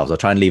themselves. I'll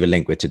try and leave a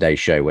link with today's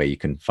show where you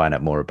can find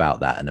out more about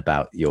that and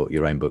about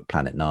your own book,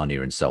 Planet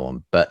Narnia, and so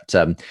on. But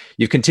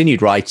you've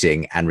continued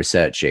writing and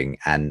researching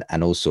and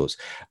all sorts.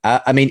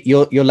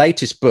 Your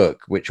latest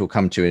book, which we'll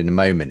come to in a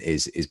moment,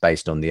 is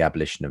based on the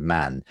abolition of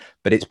man,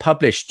 but it's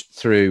published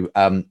through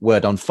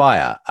Word on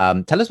Fire.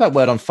 Tell us about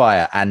Word on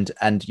Fire and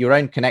your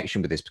own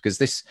connection with this, because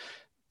this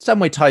some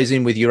way ties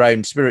in with your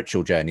own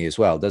spiritual journey as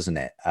well, doesn't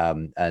it?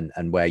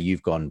 And where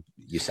you've gone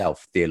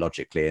yourself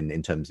theologically and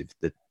in terms of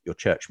your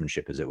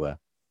churchmanship, as it were.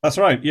 That's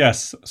right,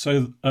 yes.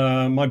 So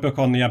my book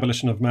on the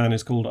abolition of man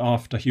is called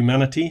After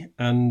Humanity,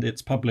 and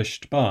it's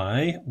published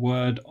by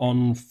Word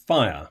on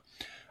Fire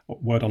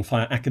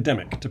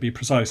Academic, to be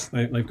precise.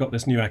 They've got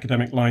this new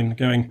academic line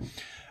going.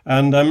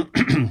 And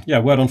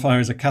Word on Fire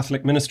is a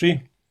Catholic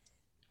ministry.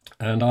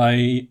 And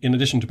I, in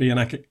addition to being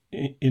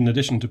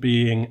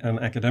an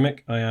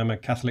academic, I am a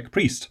Catholic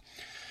priest.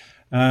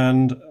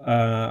 And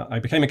I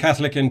became a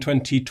Catholic in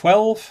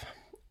 2012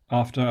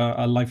 after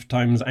a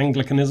lifetime's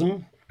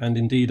Anglicanism. And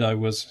indeed, I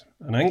was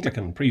an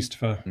Anglican priest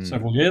for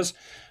several years.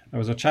 I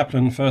was a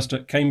chaplain first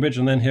at Cambridge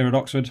and then here at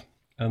Oxford.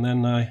 And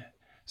then I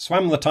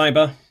swam the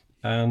Tiber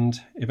and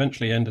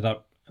eventually ended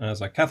up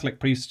as a Catholic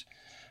priest.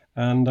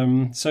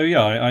 And so,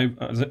 yeah,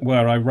 as it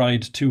were, I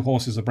ride two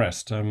horses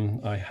abreast.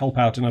 I help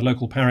out in a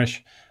local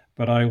parish,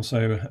 but I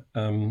also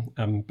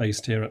am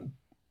based here at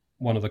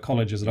one of the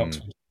colleges at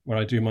Oxford, where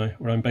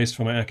I'm based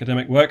for my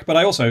academic work. But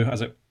I also,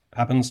 as it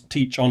happens,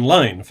 teach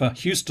online for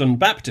Houston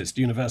Baptist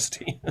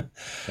University.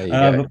 There you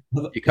go.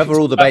 You cover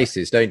all the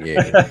bases, don't you?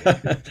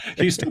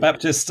 Houston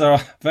Baptists are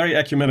very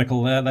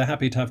ecumenical. They're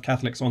happy to have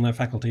Catholics on their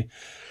faculty.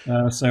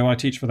 So I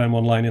teach for them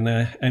online in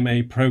their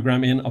MA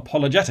program in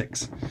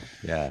apologetics.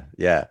 Yeah.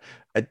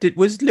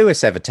 Was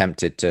Lewis ever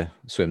tempted to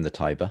swim the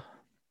Tiber?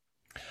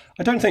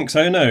 I don't think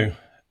so, no.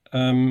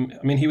 I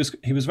mean, he was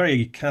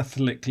very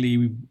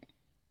Catholically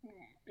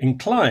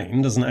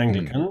inclined as an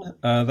Anglican,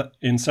 that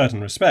in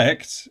certain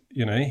respects.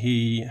 You know,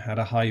 he had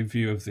a high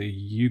view of the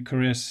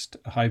Eucharist,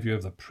 a high view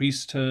of the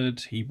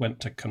priesthood. He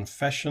went to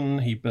confession.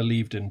 He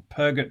believed in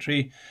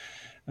purgatory.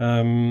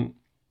 But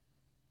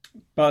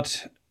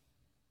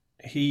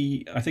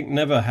he, I think,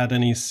 never had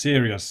any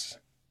serious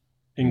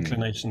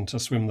inclination to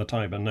swim the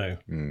Tiber, no.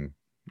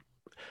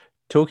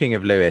 Talking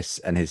of Lewis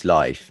and his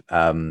life,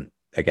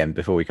 again,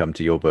 before we come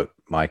to your book,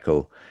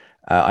 Michael,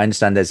 I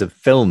understand there's a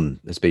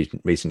film that's been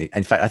recently,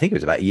 in fact, I think it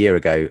was about a year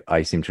ago,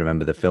 I seem to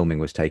remember the filming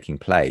was taking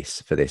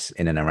place for this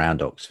in and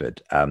around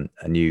Oxford, a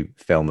new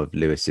film of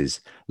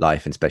Lewis's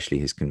life and especially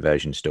his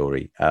conversion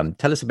story.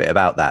 Tell us a bit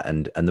about that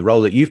and the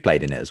role that you've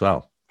played in it as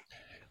well.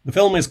 The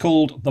film is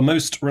called The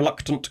Most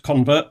Reluctant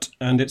Convert,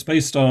 and it's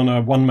based on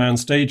a one-man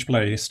stage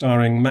play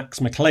starring Max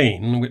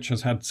McLean, which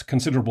has had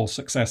considerable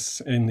success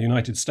in the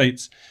United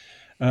States.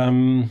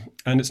 And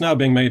it's now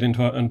being made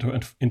into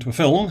a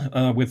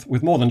film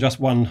with more than just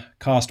one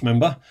cast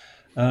member.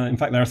 In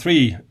fact, there are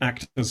three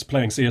actors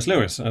playing C.S.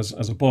 Lewis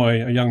as a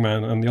boy, a young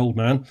man, and the old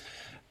man.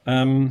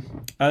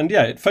 And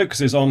yeah, it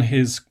focuses on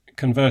his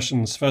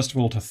conversions, first of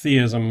all to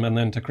theism and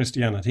then to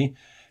Christianity.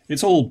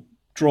 It's all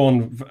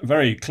drawn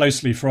very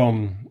closely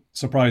from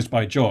Surprised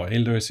by Joy,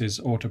 Lewis's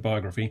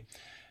autobiography.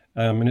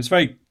 And it's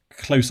very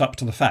close up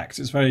to the facts.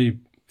 It's very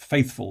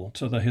faithful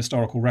to the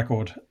historical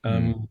record.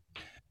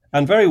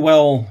 And very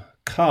well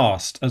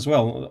cast as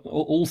well.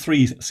 All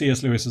three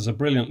C.S. Lewises are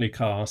brilliantly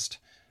cast.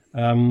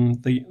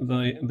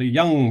 The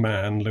young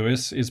man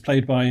Lewis is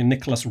played by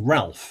Nicholas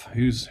Ralph,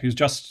 who's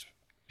just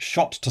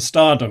shot to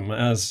stardom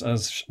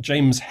as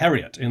James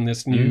Herriot in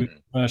this new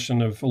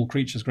version of All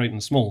Creatures Great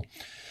and Small.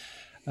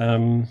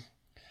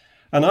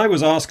 And I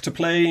was asked to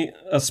play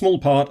a small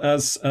part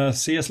as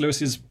C.S.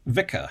 Lewis's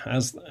vicar,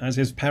 as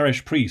his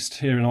parish priest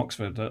here in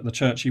Oxford, at the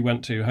church he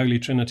went to, Holy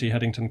Trinity,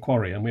 Headington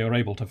Quarry, and we were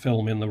able to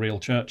film in the real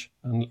church.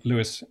 And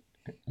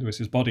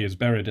Lewis's body is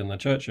buried in the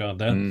churchyard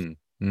there.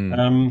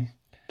 Don't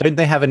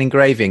they have an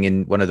engraving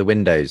in one of the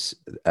windows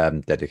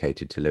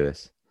dedicated to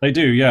Lewis? They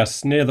do,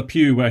 yes. Near the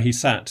pew where he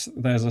sat,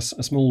 there's a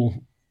small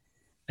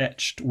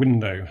etched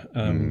window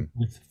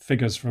with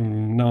figures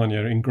from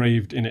Narnia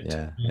engraved in it.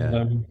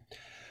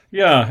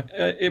 Yeah,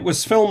 it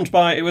was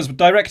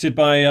directed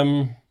by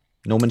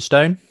Norman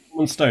Stone.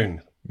 Norman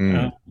Stone,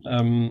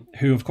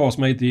 who of course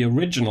made the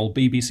original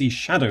BBC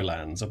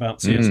Shadowlands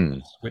about C.S.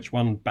 Lewis, which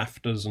won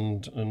BAFTAs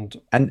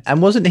and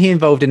wasn't he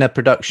involved in a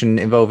production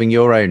involving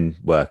your own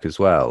work as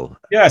well?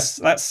 Yes,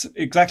 that's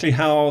exactly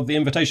how the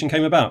invitation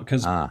came about,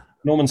 because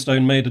Norman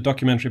Stone made a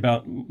documentary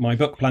about my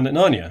book Planet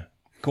Narnia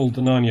called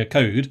The Narnia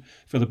Code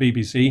for the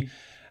BBC,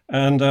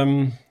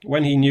 and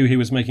when he knew he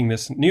was making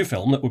this new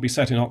film that would be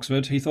set in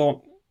Oxford, he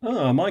thought,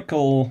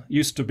 Michael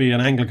used to be an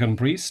Anglican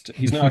priest.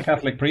 He's now a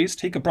Catholic priest.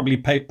 He could probably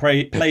play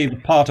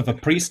the part of a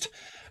priest.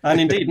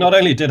 And indeed, not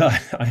only did I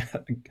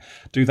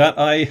do that,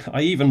 I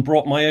even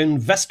brought my own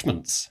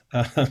vestments.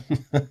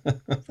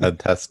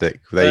 Fantastic.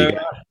 There you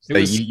go.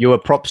 You were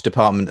props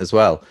department as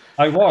well.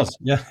 I was.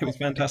 Yeah, it was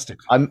fantastic.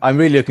 I'm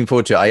really looking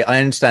forward to it. I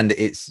understand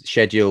it's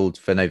scheduled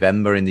for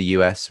November in the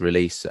US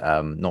release.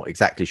 Not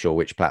exactly sure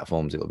which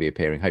platforms it will be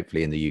appearing.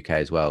 Hopefully in the UK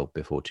as well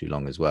before too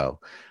long as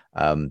well.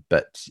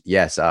 But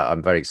yes,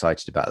 I'm very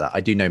excited about that. I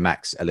do know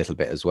Max a little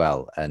bit as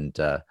well, and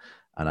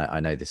I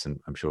know this.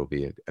 I'm sure will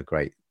be a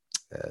great,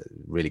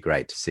 really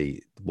great to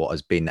see what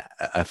has been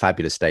a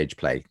fabulous stage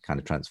play kind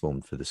of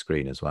transformed for the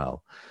screen as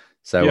well.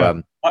 So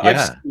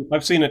yeah.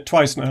 I've seen it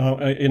twice now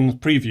in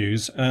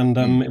previews, and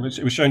it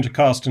was shown to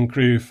cast and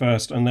crew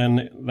first, and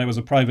then there was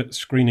a private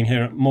screening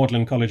here at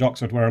Magdalen College,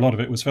 Oxford, where a lot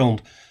of it was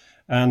filmed.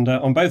 And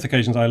on both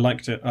occasions, I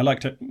liked it. I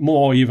liked it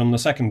more even the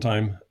second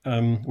time,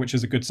 which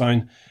is a good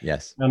sign.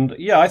 Yes. And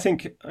yeah, I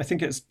think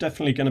it's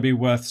definitely going to be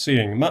worth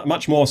seeing.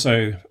 Much more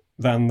so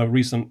than the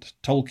recent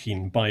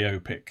Tolkien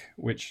biopic,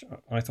 which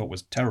I thought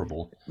was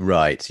terrible.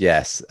 Right.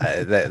 Yes.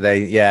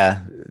 They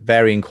yeah,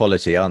 varying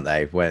quality, aren't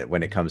they?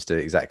 When it comes to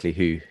exactly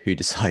who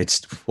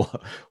decides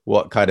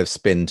what kind of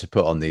spin to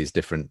put on these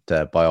different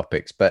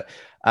biopics. But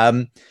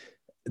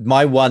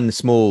my one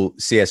small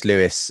C.S.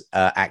 Lewis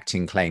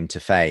acting claim to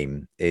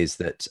fame is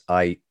that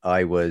I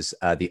was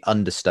the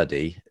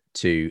understudy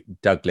to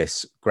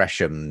Douglas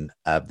Gresham,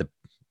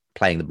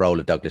 playing the role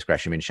of Douglas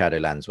Gresham in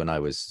Shadowlands when I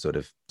was sort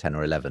of 10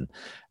 or 11,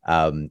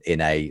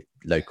 in a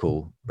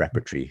local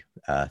repertory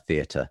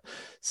theatre.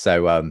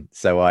 So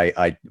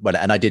I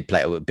did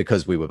play,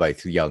 because we were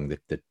both young,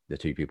 the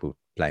two people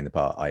playing the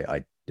part,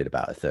 I did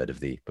about a third of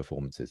the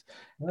performances.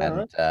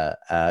 And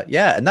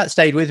and that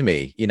stayed with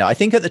me. I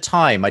think at the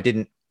time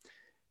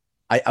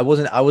I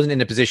wasn't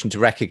in a position to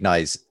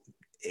recognize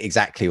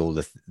exactly all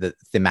the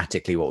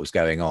thematically what was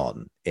going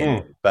on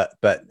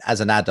but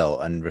as an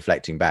adult and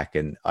reflecting back,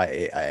 and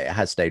it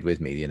has stayed with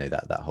me,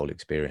 that whole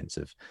experience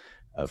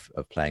of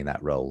playing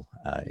that role.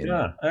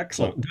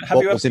 Excellent.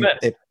 Have you ever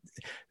met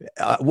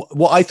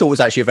what I thought was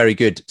actually a very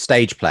good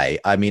stage play.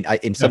 I mean,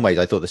 in some ways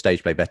I thought the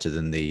stage play better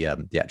than the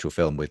actual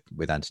film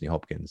with Anthony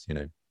Hopkins.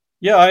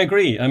 Yeah, I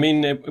agree. I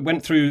mean, it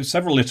went through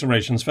several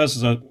iterations, first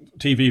as a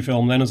TV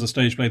film, then as a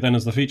stage play, then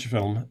as the feature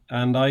film.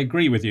 And I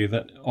agree with you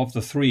that of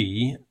the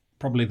three,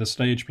 probably the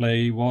stage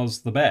play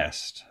was the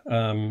best,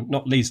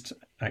 not least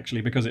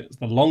actually because it's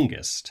the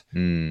longest.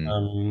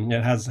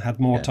 It has had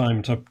more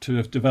time to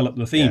have developed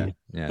the theme.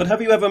 But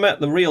have you ever met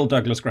the real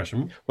Douglas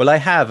Gresham? Well, I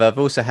have. I've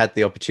also had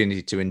the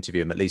opportunity to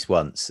interview him at least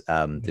once.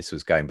 This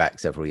was going back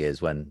several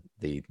years when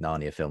the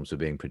Narnia films were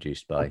being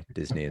produced by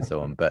Disney and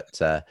so on.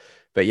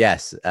 But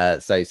yes,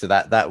 so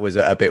that was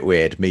a bit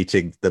weird,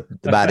 meeting the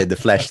man in the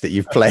flesh that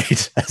you've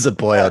played as a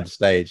boy on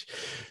stage.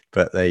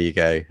 But there you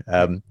go.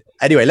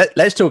 Anyway,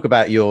 let's talk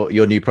about your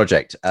new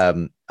project,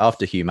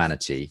 After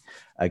Humanity,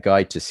 a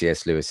guide to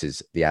C.S.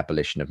 Lewis's The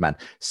Abolition of Man.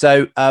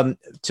 So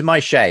to my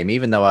shame,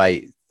 even though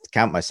I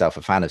count myself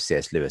a fan of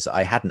C.S. Lewis,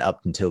 I hadn't up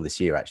until this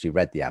year actually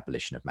read The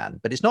Abolition of Man.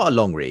 But it's not a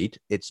long read.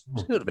 It's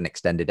sort of an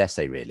extended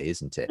essay, really,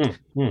 isn't it?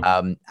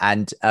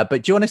 But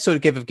do you want to sort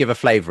of give a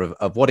flavour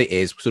of what it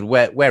is, sort of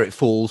where it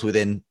falls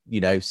within,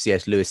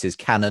 C.S. Lewis's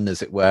canon,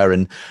 as it were,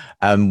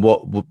 and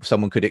what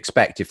someone could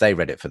expect if they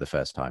read it for the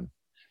first time?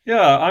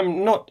 Yeah,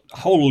 I'm not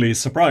wholly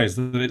surprised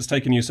that it's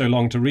taken you so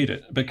long to read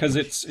it, because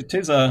it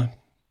is a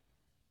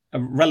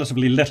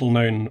relatively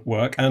little-known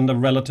work and a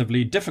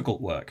relatively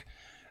difficult work.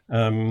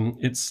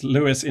 It's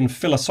Lewis in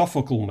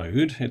philosophical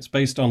mode. It's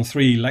based on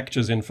 3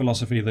 lectures in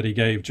philosophy that he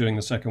gave during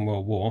the Second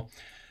World War.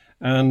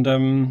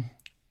 And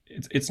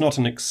it's not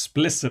an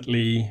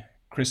explicitly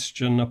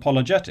Christian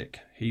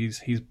apologetic.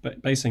 He's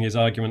basing his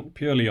argument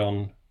purely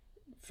on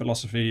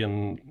philosophy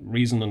and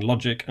reason and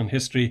logic and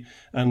history,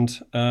 and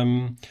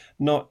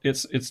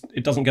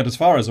it doesn't get as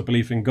far as a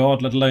belief in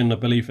God, let alone a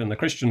belief in the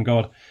Christian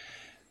God.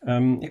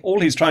 All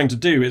he's trying to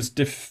do is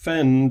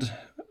defend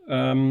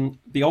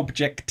the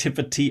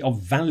objectivity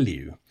of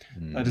value.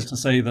 That is to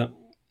say that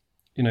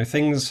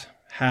things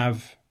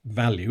have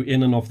value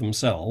in and of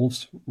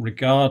themselves,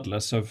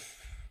 regardless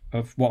of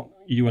what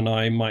you and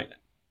I might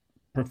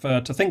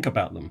prefer to think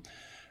about them.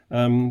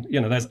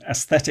 There's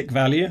aesthetic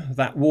value.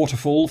 That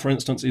waterfall, for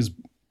instance, is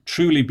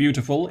truly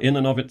beautiful in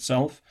and of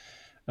itself.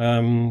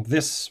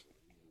 This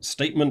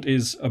statement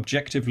is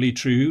objectively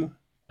true,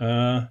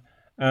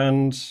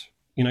 and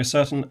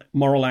certain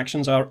moral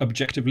actions are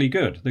objectively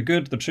good. The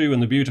good, the true,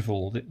 and the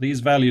beautiful.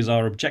 These values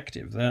are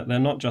objective. They're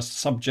not just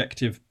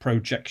subjective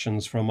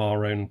projections from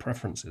our own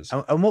preferences.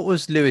 And what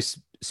was Lewis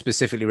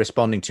specifically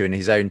responding to in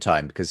his own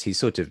time? Because he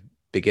sort of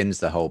begins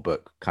the whole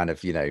book kind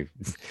of,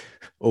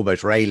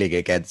 almost railing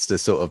against a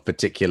sort of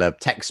particular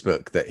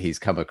textbook that he's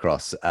come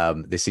across.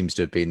 This seems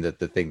to have been the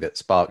thing that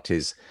sparked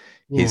his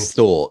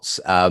thoughts.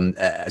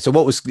 So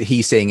what was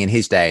he seeing in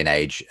his day and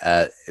age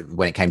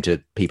when it came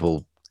to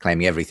people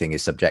claiming everything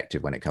is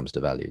subjective when it comes to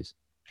values?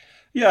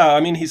 Yeah, I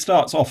mean, he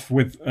starts off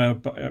with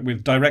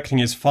directing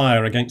his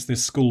fire against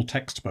this school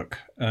textbook,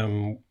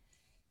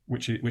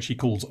 which he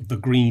calls the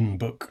Green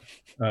Book,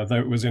 though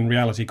it was in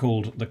reality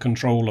called The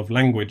Control of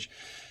Language.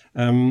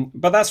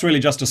 But that's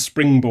really just a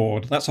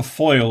springboard. That's a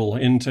foil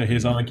into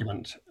his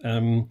argument.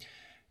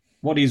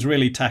 What he's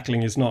really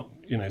tackling is not,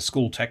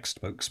 school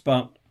textbooks,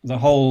 but the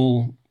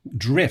whole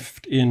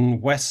drift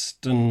in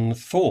Western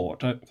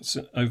thought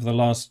over the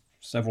last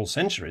several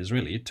centuries,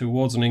 really,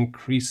 towards an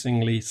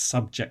increasingly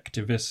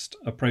subjectivist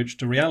approach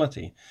to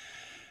reality.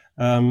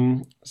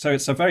 So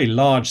it's a very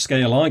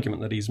large-scale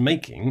argument that he's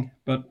making,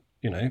 but,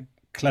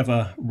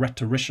 clever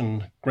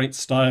rhetorician, great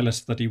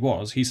stylist that he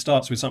was, he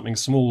starts with something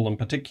small and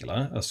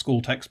particular, a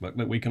school textbook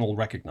that we can all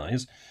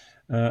recognize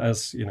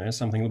as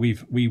something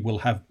that we will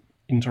have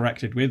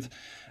interacted with,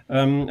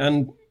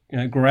 and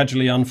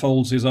gradually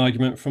unfolds his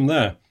argument from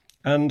there.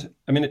 And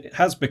I mean, it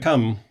has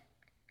become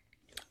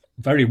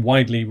very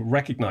widely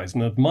recognized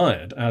and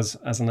admired as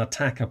an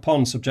attack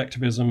upon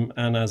subjectivism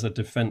and as a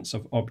defense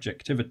of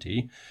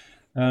objectivity,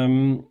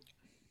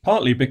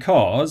 partly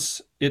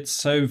because it's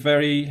so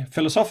very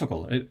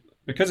philosophical.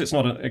 because it's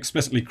not an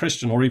explicitly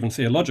Christian or even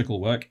theological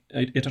work,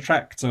 it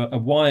attracts a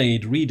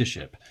wide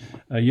readership.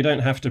 You don't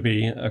have to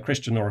be a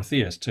Christian or a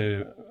theist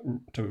to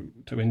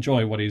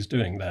enjoy what he's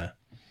doing there.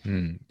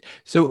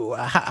 So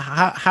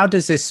how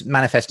does this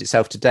manifest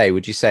itself today?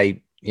 Would you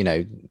say,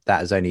 that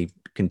has only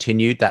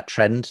continued, that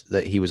trend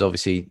that he was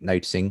obviously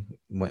noticing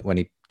when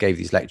he gave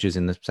these lectures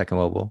in the Second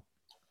World War?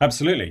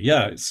 Absolutely,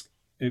 yeah.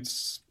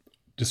 It's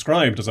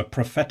described as a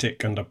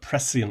prophetic and a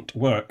prescient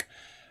work,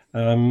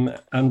 and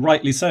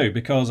rightly so,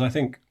 because I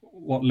think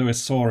what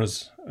Lewis saw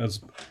as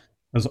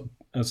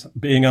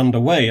being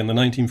underway in the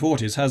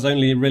 1940s has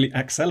only really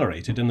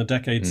accelerated in the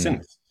decades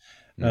since.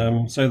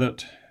 So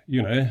that,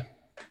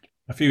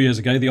 a few years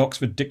ago, the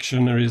Oxford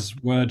Dictionary's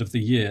word of the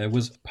year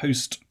was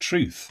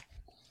post-truth.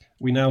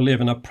 We now live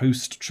in a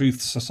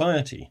post-truth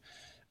society,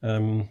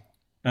 and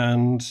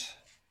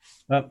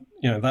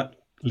that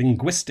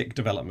linguistic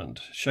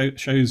development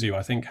shows you,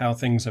 I think, how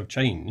things have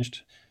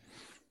changed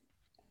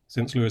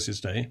since Lewis's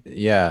day.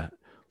 Yeah.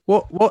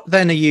 What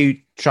then are you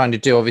trying to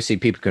do? Obviously,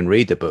 people can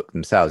read the book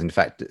themselves. In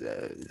fact,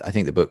 I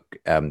think the book,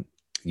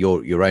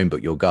 your own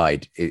book, your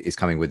guide, is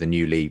coming with a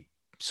newly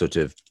sort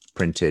of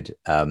printed,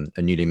 a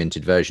newly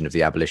minted version of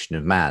The Abolition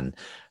of Man.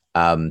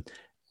 And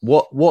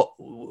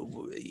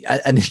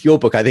your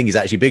book, I think, is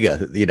actually bigger,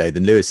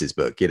 than Lewis's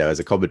book, as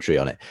a commentary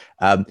on it.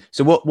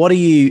 So what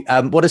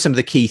are some of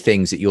the key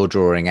things that you're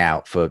drawing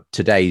out for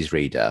today's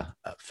reader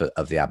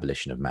of The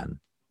Abolition of Man?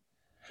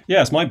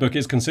 Yes, my book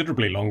is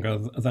considerably longer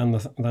than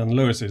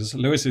Lewis's.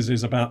 Lewis's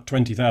is about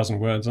 20,000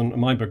 words, and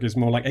my book is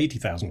more like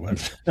 80,000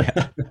 words.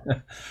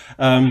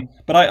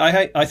 But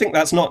I think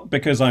that's not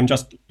because I'm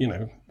just,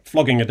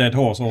 flogging a dead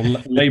horse or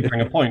labouring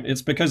a point.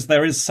 It's because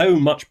there is so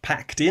much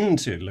packed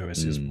into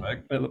Lewis's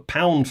work,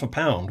 pound for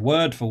pound,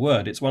 word for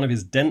word. It's one of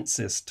his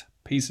densest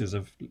pieces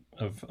of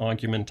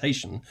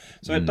argumentation.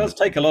 So it does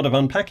take a lot of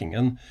unpacking.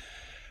 And,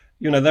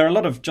 there are a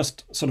lot of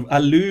just sort of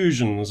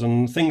allusions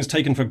and things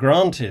taken for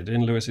granted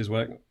in Lewis's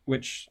work,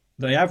 which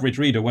the average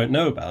reader won't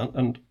know about.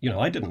 And,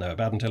 I didn't know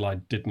about until I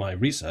did my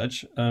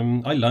research.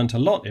 I learnt a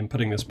lot in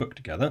putting this book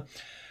together.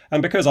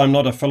 And because I'm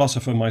not a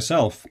philosopher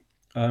myself,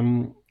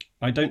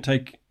 I don't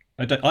take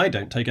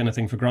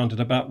anything for granted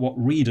about what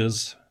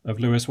readers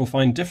of Lewis will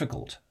find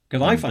difficult,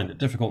 because I find it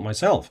difficult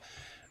myself.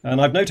 And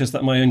I've noticed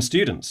that my own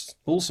students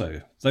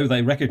also, though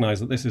they recognise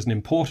that this is an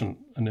important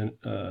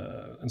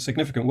and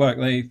significant work,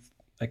 they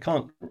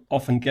can't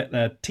often get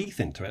their teeth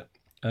into it.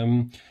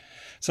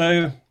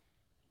 So,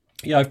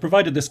 I've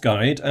provided this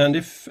guide, and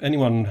if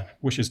anyone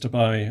wishes to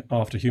buy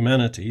After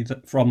Humanity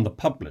from the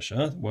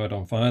publisher, Word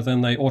on Fire, then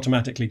they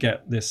automatically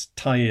get this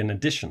tie-in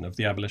edition of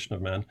The Abolition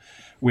of Man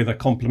with a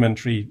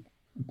complimentary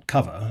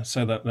cover,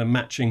 so that they're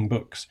matching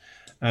books.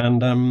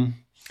 And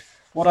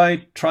what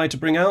I try to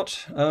bring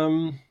out,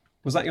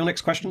 was that your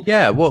next question?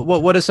 Yeah.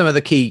 What are some of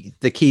the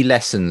key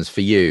lessons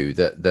for you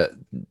that The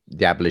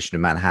Abolition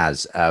of Man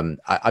has?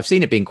 I've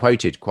seen it being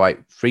quoted quite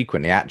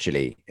frequently,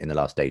 actually, in the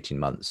last 18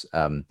 months.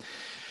 From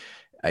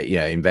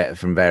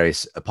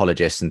various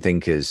apologists and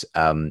thinkers.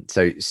 And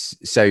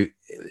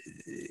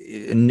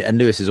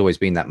Lewis has always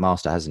been that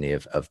master, hasn't he,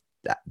 of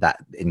that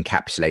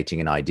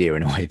encapsulating an idea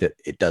in a way that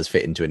it does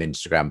fit into an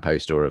Instagram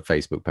post or a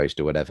Facebook post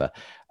or whatever.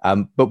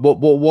 But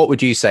what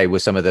would you say were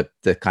some of the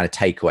kind of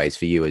takeaways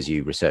for you as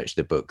you researched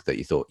the book that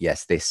you thought,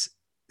 yes, this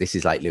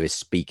is like Lewis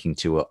speaking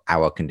to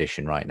our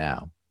condition right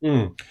now?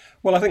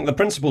 Well, I think the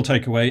principal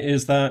takeaway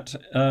is that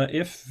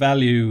if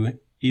value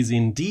is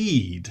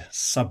indeed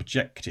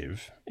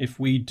subjective, if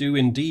we do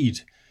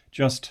indeed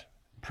just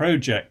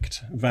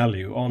project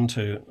value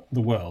onto the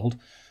world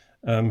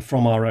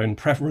from our own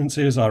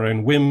preferences, our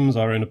own whims,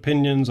 our own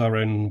opinions, our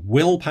own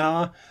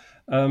willpower,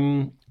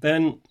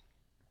 then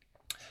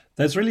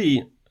there's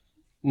really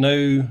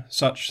no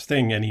such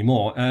thing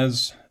anymore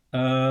as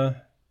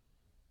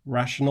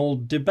rational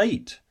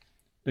debate.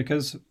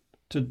 Because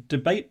to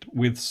debate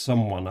with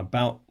someone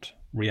about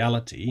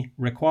reality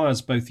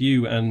requires both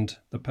you and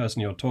the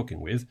person you're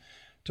talking with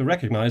to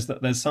recognize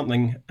that there's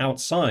something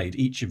outside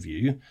each of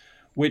you,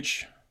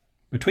 which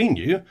between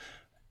you,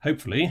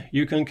 hopefully,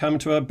 you can come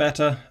to a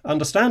better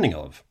understanding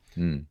of.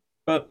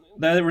 But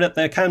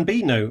there can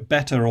be no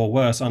better or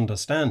worse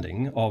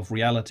understanding of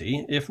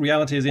reality if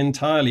reality is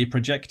entirely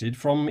projected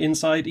from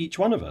inside each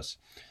one of us.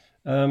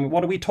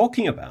 What are we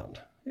talking about?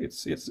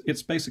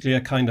 It's basically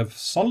a kind of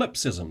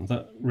solipsism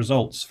that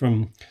results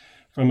from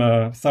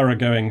a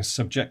thoroughgoing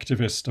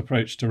subjectivist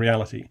approach to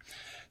reality.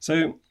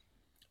 So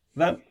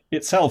that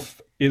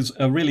itself is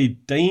a really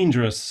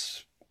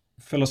dangerous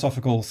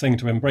philosophical thing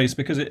to embrace,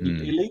 because it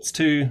leads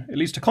to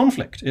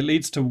conflict, it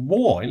leads to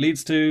war, it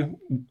leads to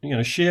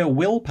sheer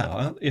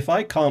willpower. If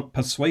I can't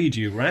persuade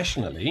you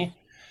rationally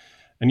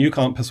and you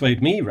can't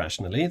persuade me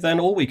rationally, then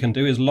all we can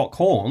do is lock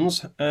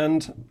horns,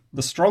 and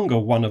the stronger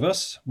one of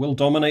us will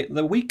dominate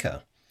the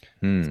weaker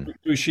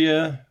through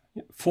sheer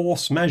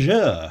force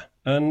majeure,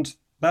 and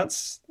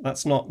that's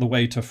not the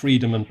way to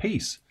freedom and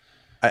peace.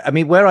 I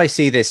mean, where I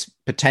see this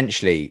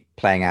potentially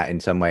playing out in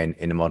some way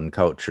in a modern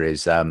culture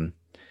is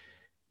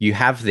you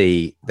have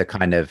the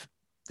kind of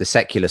the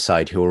secular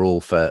side who are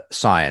all for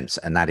science,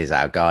 and that is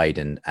our guide,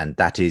 and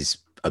that is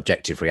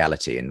objective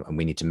reality, and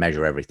we need to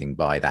measure everything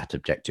by that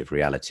objective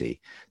reality.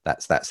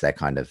 That's their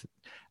kind of,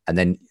 and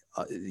then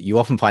you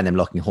often find them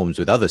locking horns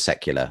with other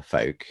secular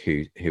folk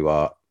who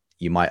are,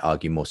 you might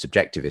argue, more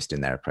subjectivist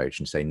in their approach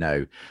and say,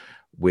 no,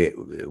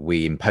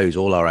 we impose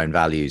all our own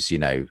values, you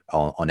know,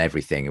 on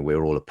everything, and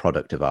we're all a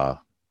product of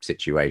our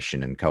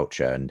situation and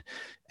culture. And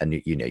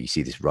you know, you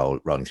see this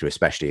rolling through,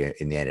 especially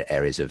in the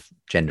areas of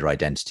gender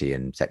identity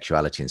and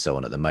sexuality and so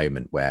on at the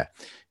moment, where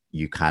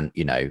you can,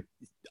 you know,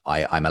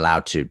 I'm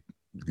allowed to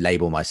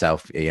label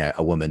myself, you know,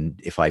 a woman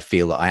if I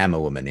feel that I am a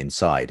woman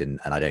inside, and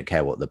I don't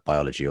care what the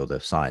biology or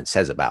the science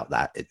says about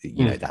that.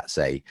 You know,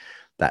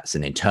 that's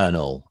an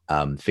internal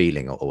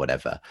feeling or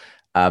whatever.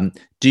 Do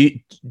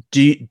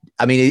you,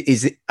 I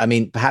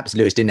mean, perhaps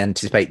Lewis didn't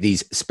anticipate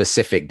these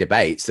specific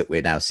debates that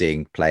we're now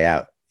seeing play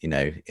out, you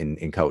know,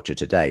 in culture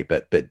today,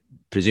 but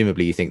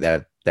presumably you think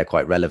they're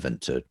quite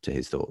relevant to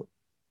his thought.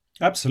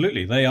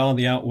 Absolutely. They are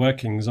the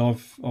outworkings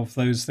of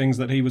those things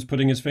that he was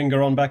putting his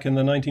finger on back in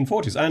the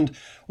 1940s. And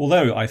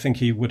although I think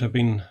he would have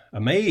been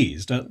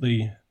amazed at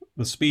the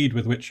speed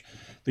with which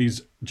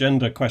these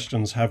gender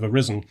questions have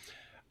arisen,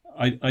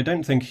 I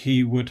don't think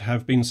he would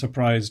have been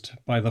surprised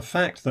by the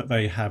fact that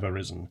they have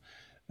arisen.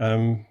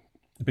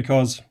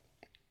 Because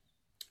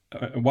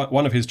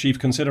one of his chief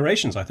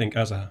considerations, I think,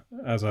 as a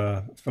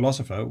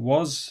philosopher,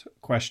 was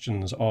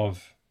questions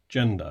of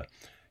gender.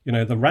 You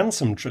know, the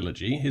Ransom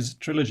trilogy, his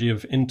trilogy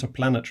of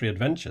interplanetary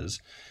adventures,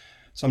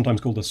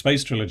 sometimes called the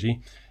Space Trilogy,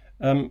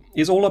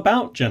 is all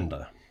about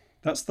gender.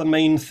 That's the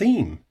main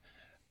theme.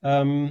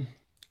 And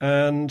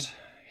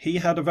he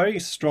had a very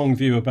strong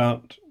view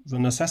about the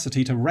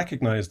necessity to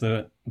recognize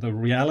the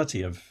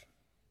reality of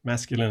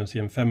masculinity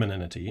and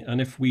femininity.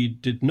 And if we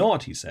did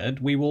not, he said,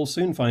 we will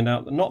soon find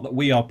out that not that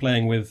we are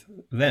playing with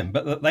them,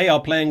 but that they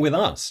are playing with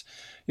us.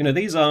 You know,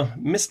 these are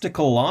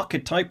mystical,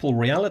 archetypal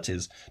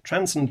realities,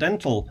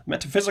 transcendental,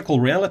 metaphysical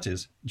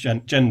realities,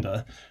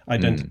 gender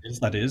identities,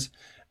 that is,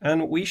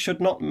 and we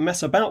should not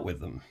mess about with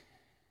them.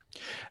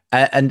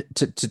 And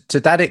to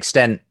that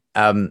extent,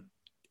 as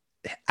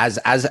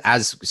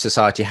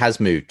society has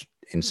moved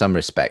in some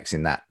respects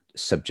in that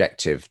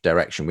subjective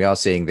direction, we are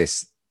seeing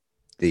these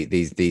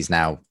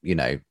now, you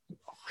know,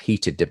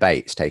 heated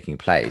debates taking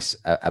place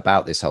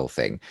about this whole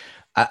thing.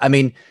 I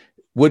mean,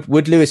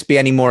 would Lewis be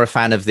any more a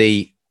fan of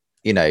the,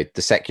 you know,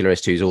 the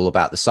secularist who's all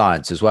about the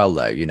science as well,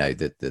 though? You know,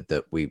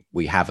 that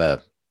we have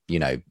a, you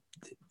know,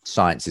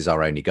 science is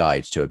our only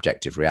guide to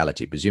objective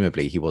reality.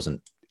 Presumably he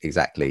wasn't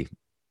exactly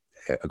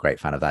a great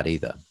fan of that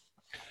either.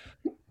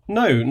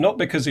 No, not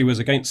because he was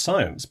against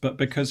science, but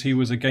because he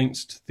was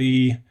against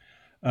the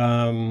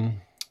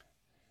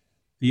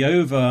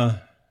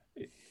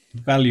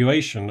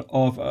over-valuation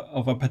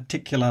of a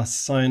particular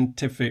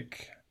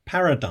scientific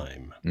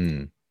paradigm.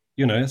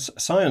 You know,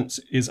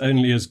 science is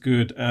only as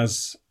good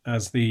as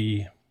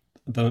the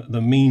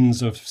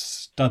means of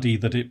study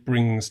that it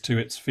brings to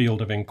its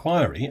field of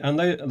inquiry, and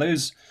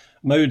those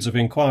modes of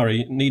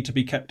inquiry need to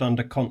be kept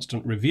under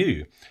constant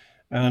review.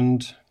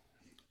 And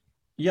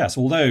yes,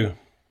 although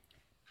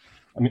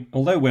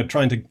we're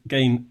trying to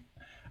gain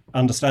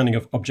understanding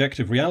of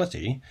objective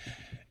reality,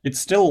 it's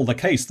still the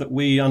case that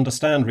we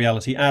understand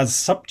reality as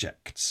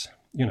subjects.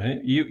 You know,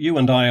 you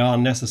and I are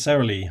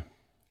necessarily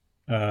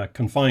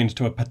confined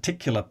to a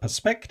particular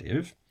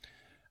perspective,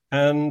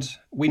 and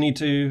we need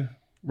to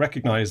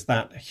recognize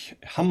that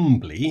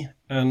humbly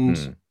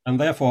and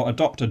therefore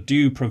adopt a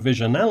due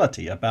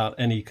provisionality about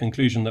any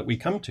conclusion that we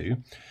come to.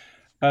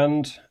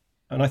 And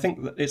I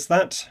think that it's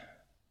that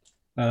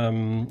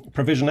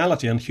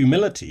provisionality and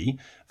humility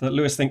that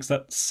Lewis thinks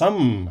that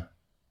some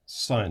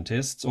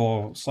scientists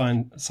or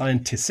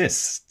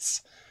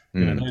scienticists,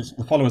 you know, those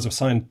the followers of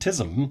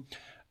scientism,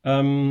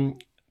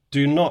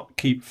 do not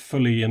keep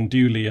fully and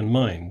duly in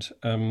mind.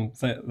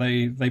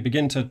 They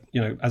begin to, you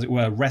know, as it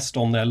were, rest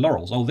on their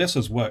laurels. Oh, this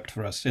has worked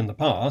for us in the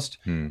past.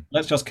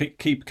 Let's just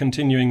keep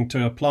continuing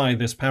to apply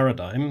this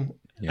paradigm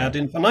ad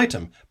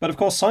infinitum. But of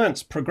course,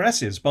 science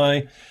progresses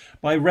by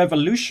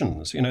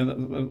revolutions. You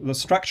know, the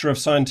structure of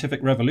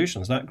scientific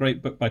revolutions. That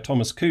great book by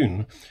Thomas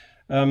Kuhn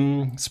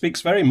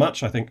speaks very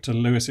much, I think, to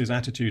Lewis's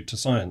attitude to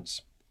science.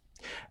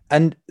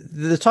 And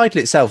the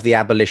title itself, The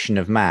Abolition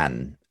of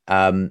Man.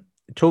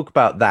 Talk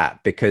about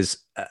that, because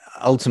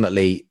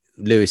ultimately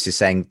Lewis is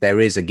saying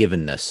there is a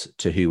givenness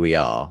to who we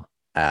are,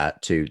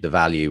 to the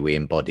value we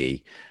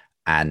embody,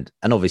 and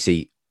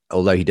obviously,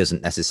 although he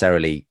doesn't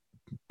necessarily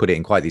put it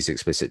in quite these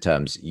explicit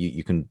terms,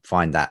 you can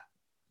find that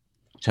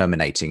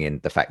terminating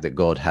in the fact that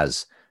God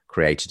has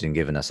created and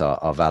given us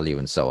our value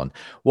and so on.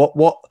 What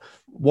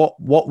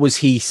was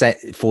he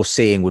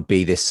foreseeing would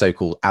be this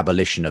so-called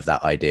abolition of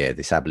that idea,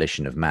 this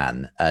abolition of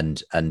man,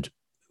 and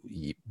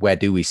where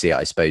do we see it,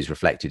 I suppose,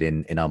 reflected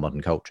in our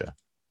modern culture?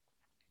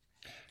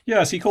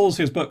 Yes, he calls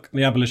his book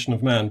The Abolition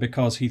of Man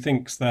because he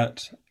thinks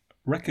that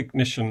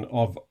recognition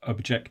of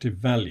objective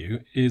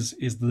value is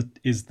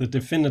the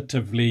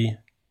definitively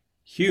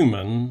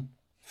human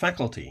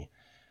faculty.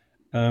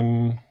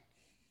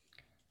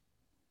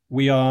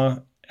 We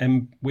are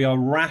we are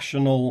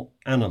rational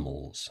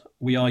animals.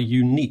 We are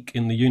unique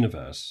in the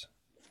universe.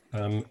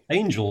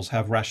 Angels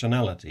have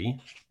rationality,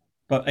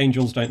 but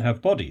angels don't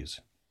have bodies.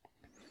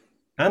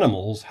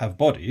 Animals have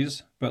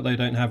bodies, but they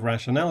don't have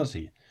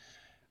rationality.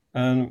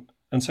 And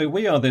so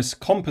we are this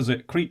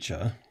composite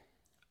creature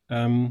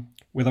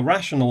with a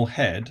rational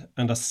head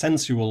and a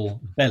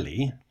sensual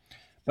belly.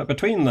 But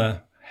between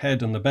the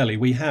head and the belly,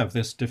 we have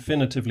this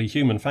definitively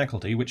human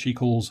faculty, which he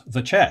calls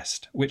the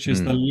chest, which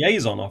is the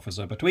liaison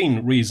officer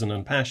between reason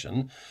and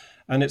passion.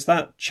 And it's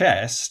that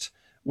chest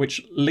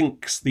which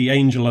links the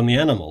angel and the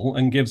animal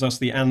and gives us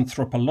the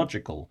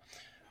anthropological.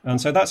 And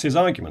so that's his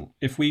argument.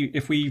 If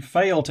we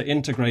fail to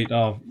integrate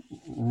our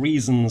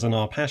reasons and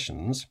our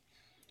passions,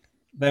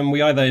 then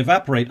we either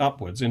evaporate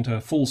upwards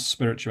into false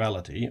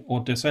spirituality or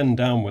descend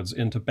downwards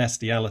into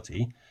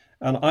bestiality.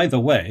 And either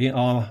way,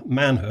 our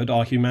manhood,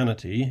 our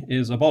humanity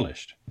is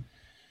abolished.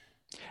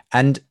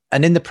 And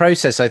in the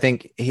process, I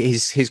think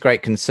his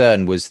great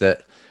concern was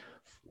that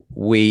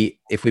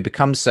if we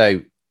become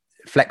so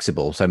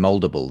flexible, so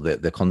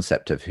moldable, the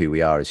concept of who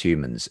we are as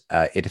humans,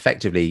 it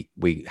effectively,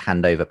 we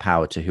hand over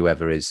power to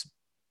whoever is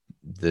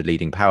the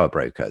leading power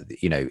broker.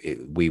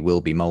 We will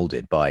be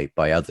molded by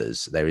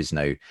others.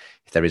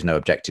 If there is no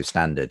objective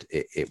standard,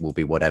 it will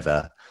be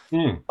whatever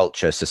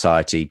culture,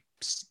 society,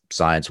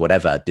 science,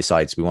 whatever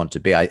decides we want to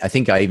be. I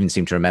think I even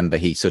seem to remember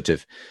he sort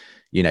of,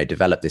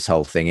 developed this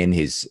whole thing in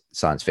his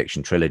science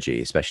fiction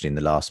trilogy, especially in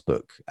the last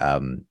book,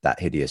 That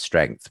Hideous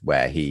Strength,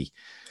 where he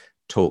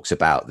talks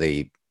about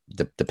the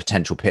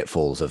potential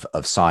pitfalls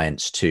of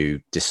science to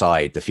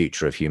decide the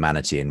future of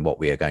humanity and what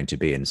we are going to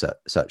be and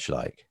such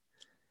like.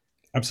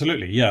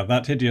 Absolutely, yeah.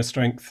 That hideous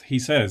strength, he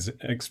says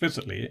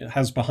explicitly,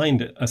 has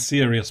behind it a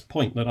serious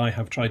point that I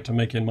have tried to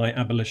make in my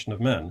Abolition of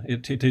Man.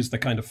 It is the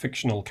kind of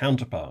fictional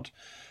counterpart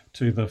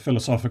to the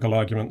philosophical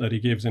argument that he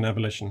gives in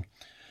Abolition.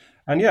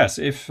 And yes,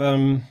 if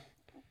we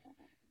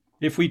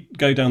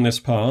go down this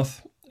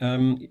path,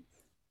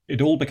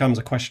 it all becomes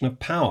a question of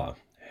power.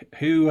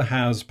 Who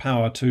has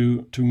power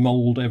to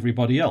mold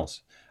everybody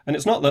else? And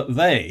it's not that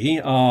they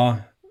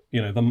are,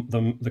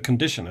 the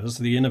conditioners,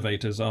 the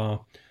innovators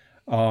are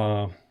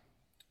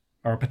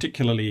a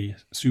particularly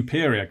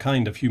superior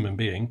kind of human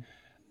being.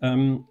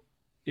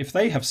 If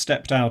they have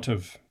stepped out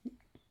of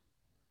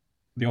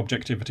the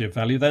objectivity of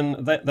value,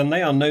 then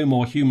they are no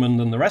more human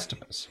than the rest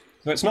of us.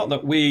 So it's not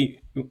that we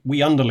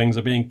underlings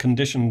are being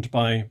conditioned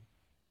by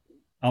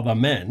other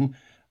men.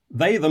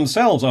 They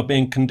themselves are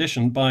being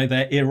conditioned by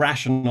their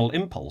irrational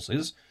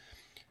impulses.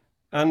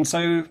 And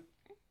so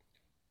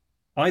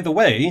either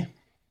way,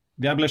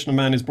 the abolition of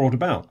man is brought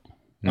about,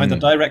 either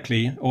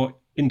directly or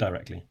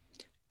indirectly.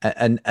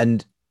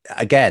 And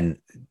again,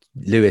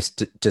 Lewis,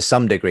 to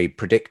some degree,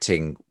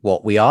 predicting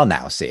what we are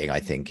now seeing, I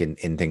think,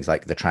 in things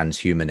like the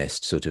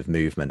transhumanist sort of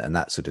movement and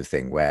that sort of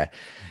thing, where,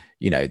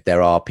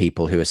 there are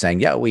people who are saying,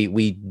 yeah,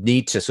 we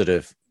need to sort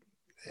of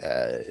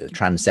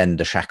transcend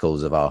the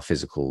shackles of our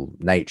physical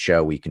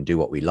nature. We can do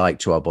what we like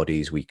to our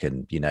bodies. We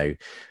can,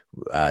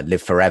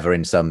 live forever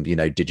in some,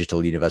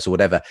 digital universe or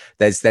whatever.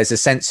 There's a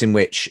sense in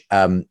which,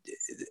 and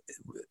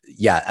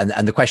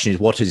the question is,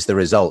 what is the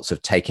results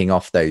of taking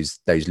off those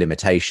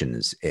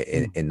limitations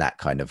in that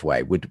kind of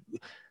way? Do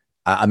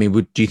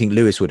you think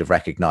Lewis would have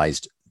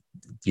recognized,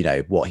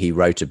 what he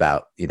wrote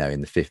about,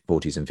 in the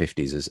 40s and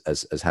 50s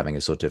as having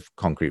a sort of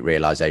concrete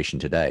realization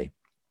today?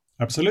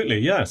 Absolutely,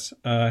 yes.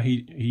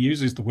 He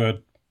uses the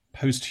word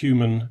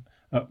post-human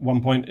at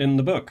one point in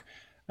the book.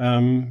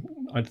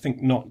 I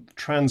think not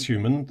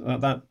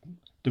transhuman. That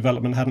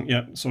development hadn't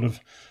yet sort of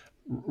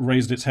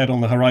raised its head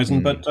on the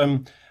horizon. But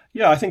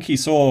I think he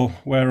saw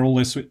where all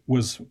this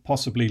was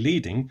possibly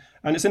leading.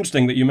 And it's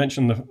interesting that you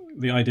mentioned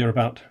the idea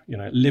about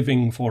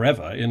living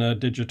forever in a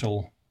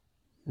digital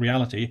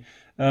reality,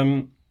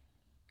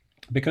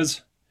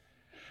 because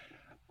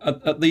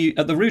at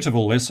the root of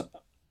all this,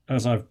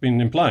 as I've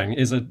been implying,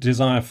 is a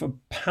desire for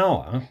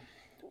power,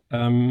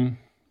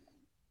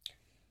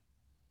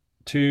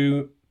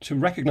 to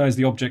recognize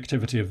the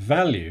objectivity of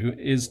value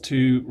is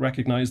to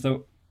recognize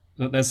that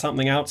there's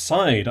something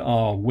outside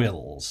our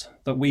wills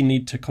that we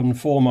need to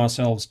conform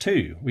ourselves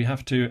to. We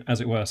have to,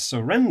 as it were,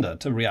 surrender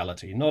to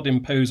reality, not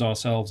impose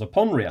ourselves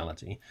upon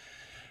reality.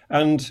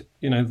 And,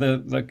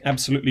 the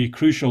absolutely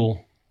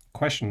crucial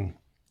question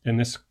in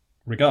this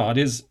regard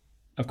is,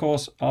 of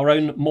course, our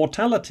own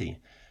mortality.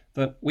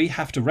 That we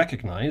have to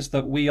recognize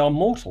that we are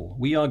mortal.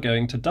 We are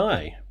going to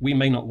die. We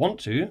may not want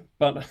to,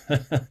 but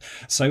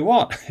so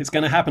what? It's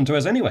going to happen to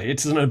us anyway.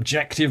 It's an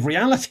objective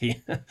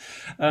reality.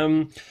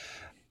 And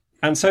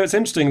so it's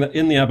interesting that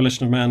in The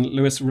Abolition of Man,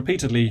 Lewis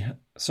repeatedly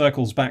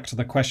circles back to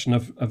the question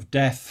of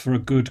death for a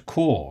good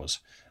cause.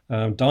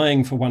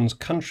 Dying for one's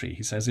country,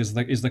 he says, is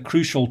the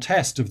crucial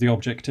test of the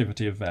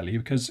objectivity of value,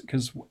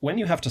 because when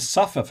you have to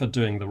suffer for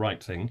doing the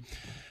right thing,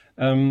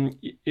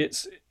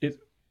 it's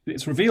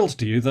revealed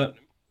to you that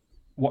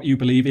what you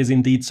believe is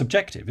indeed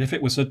subjective. If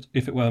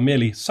it were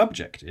merely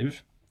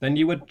subjective, then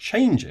you would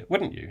change it,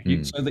 wouldn't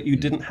you? So that you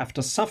didn't have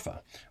to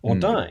suffer or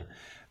die.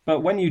 But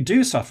when you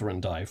do suffer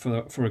and die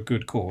for a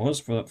good cause,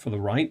 for the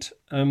right,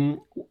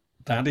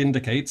 that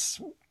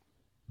indicates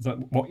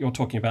that what you're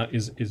talking about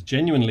is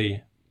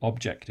genuinely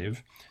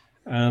objective,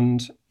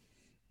 and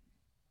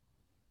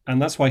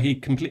that's why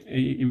he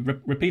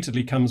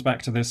repeatedly comes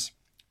back to this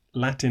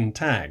Latin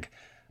tag,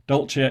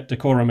 dulce et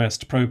decorum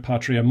est pro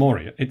patria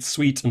mori. It's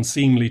sweet and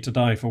seemly to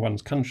die for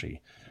one's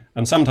country.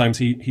 And sometimes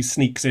he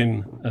sneaks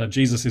in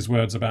Jesus'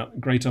 words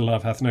about greater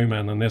love hath no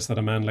man than this, that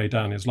a man lay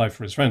down his life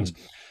for his friends.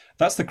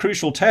 That's the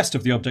crucial test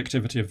of the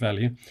objectivity of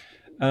value.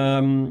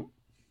 And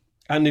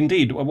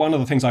indeed, one of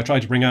the things I try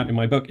to bring out in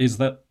my book is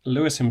that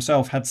Lewis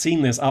himself had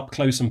seen this up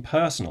close and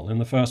personal in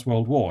the First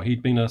World War.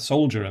 He'd been a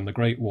soldier in the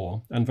Great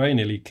War and very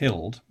nearly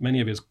killed. Many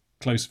of his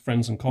close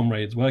friends and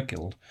comrades were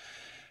killed.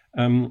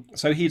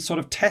 So he'd sort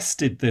of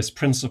tested this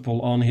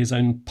principle on his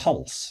own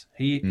pulse.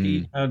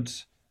 He had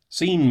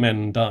seen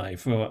men die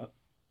for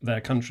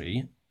their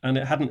country, and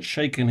it hadn't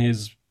shaken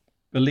his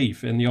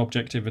belief in the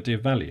objectivity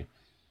of value.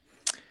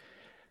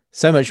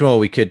 So much more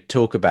we could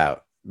talk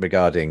about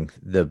regarding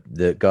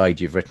the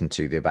guide you've written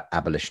to the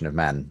abolition of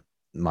man,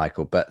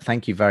 Michael, but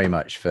thank you very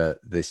much for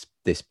this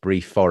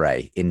brief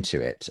foray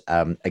into it.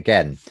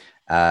 Again,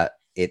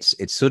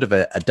 it's sort of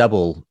a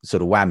double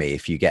sort of whammy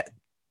if you get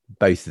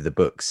both of the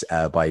books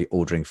by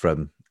ordering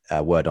from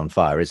Word on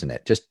Fire, isn't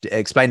it? Just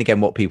explain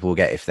again what people will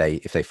get if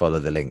they follow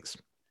the links.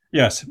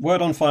 Yes,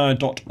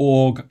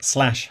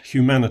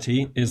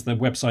 wordonfire.org/humanity is the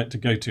website to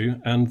go to,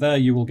 and there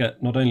you will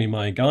get not only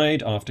my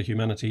guide, After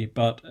Humanity,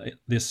 but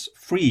this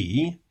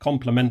free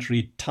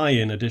complimentary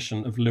tie-in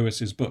edition of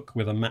Lewis's book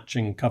with a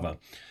matching cover.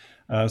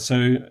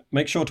 So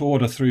make sure to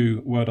order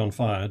through Word on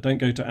Fire. Don't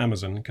go to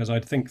Amazon, because I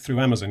think through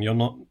Amazon you're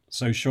not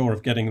so sure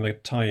of getting the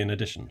tie-in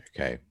edition.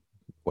 Okay.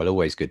 Well,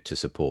 always good to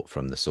support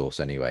from the source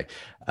anyway.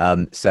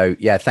 So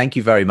yeah, thank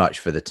you very much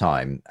for the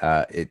time.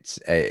 I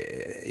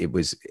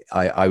was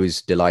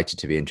delighted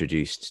to be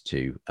introduced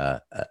to a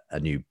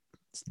new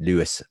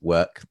Lewis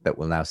work that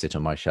will now sit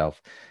on my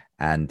shelf.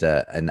 And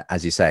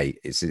as you say,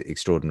 it's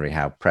extraordinary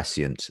how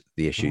prescient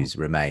the issues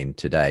remain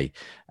today.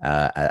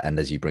 And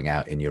as you bring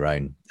out in your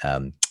own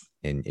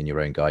in your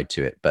own guide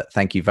to it. But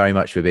thank you very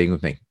much for being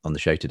with me on the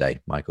show today,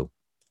 Michael.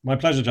 My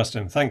pleasure,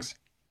 Justin. Thanks.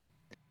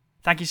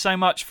 Thank you so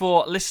much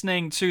for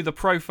listening to The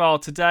Profile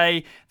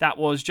today. That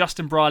was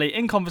Justin Briley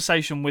in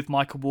conversation with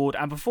Michael Ward.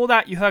 And before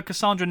that, you heard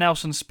Cassandra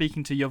Nelson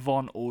speaking to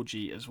Yvonne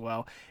Orji as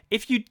well.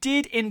 If you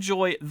did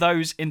enjoy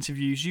those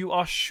interviews, you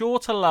are sure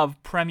to love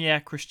Premier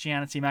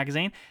Christianity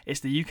magazine.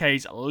 It's the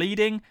UK's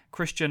leading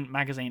Christian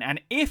magazine. And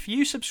if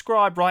you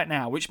subscribe right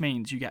now, which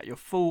means you get your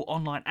full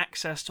online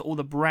access to all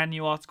the brand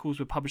new articles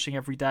we're publishing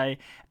every day,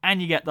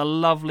 and you get the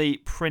lovely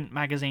print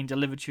magazine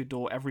delivered to your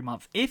door every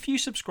month. If you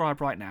subscribe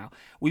right now,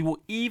 we will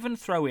even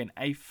throw in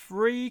a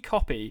free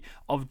copy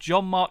of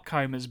John Mark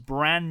Comer's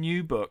brand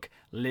new book,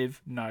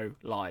 Live No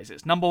Lies.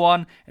 It's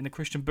 #1 in the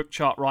Christian book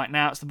chart right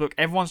now. It's the book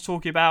everyone's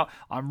talking about.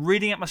 I'm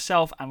reading it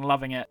myself and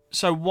loving it.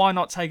 So why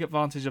not take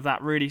advantage of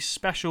that really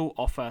special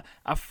offer?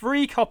 A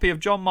free copy of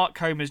John Mark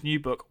Comer's new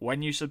book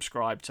when you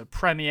subscribe to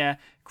Premier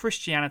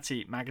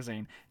Christianity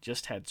magazine.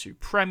 Just head to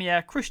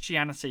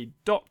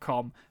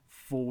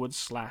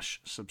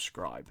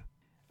premierchristianity.com/subscribe.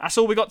 That's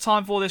all we got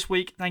time for this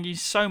week. Thank you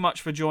so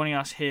much for joining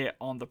us here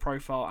on The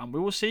Profile, and we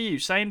will see you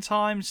same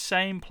time,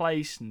 same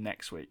place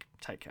next week.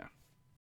 Take care.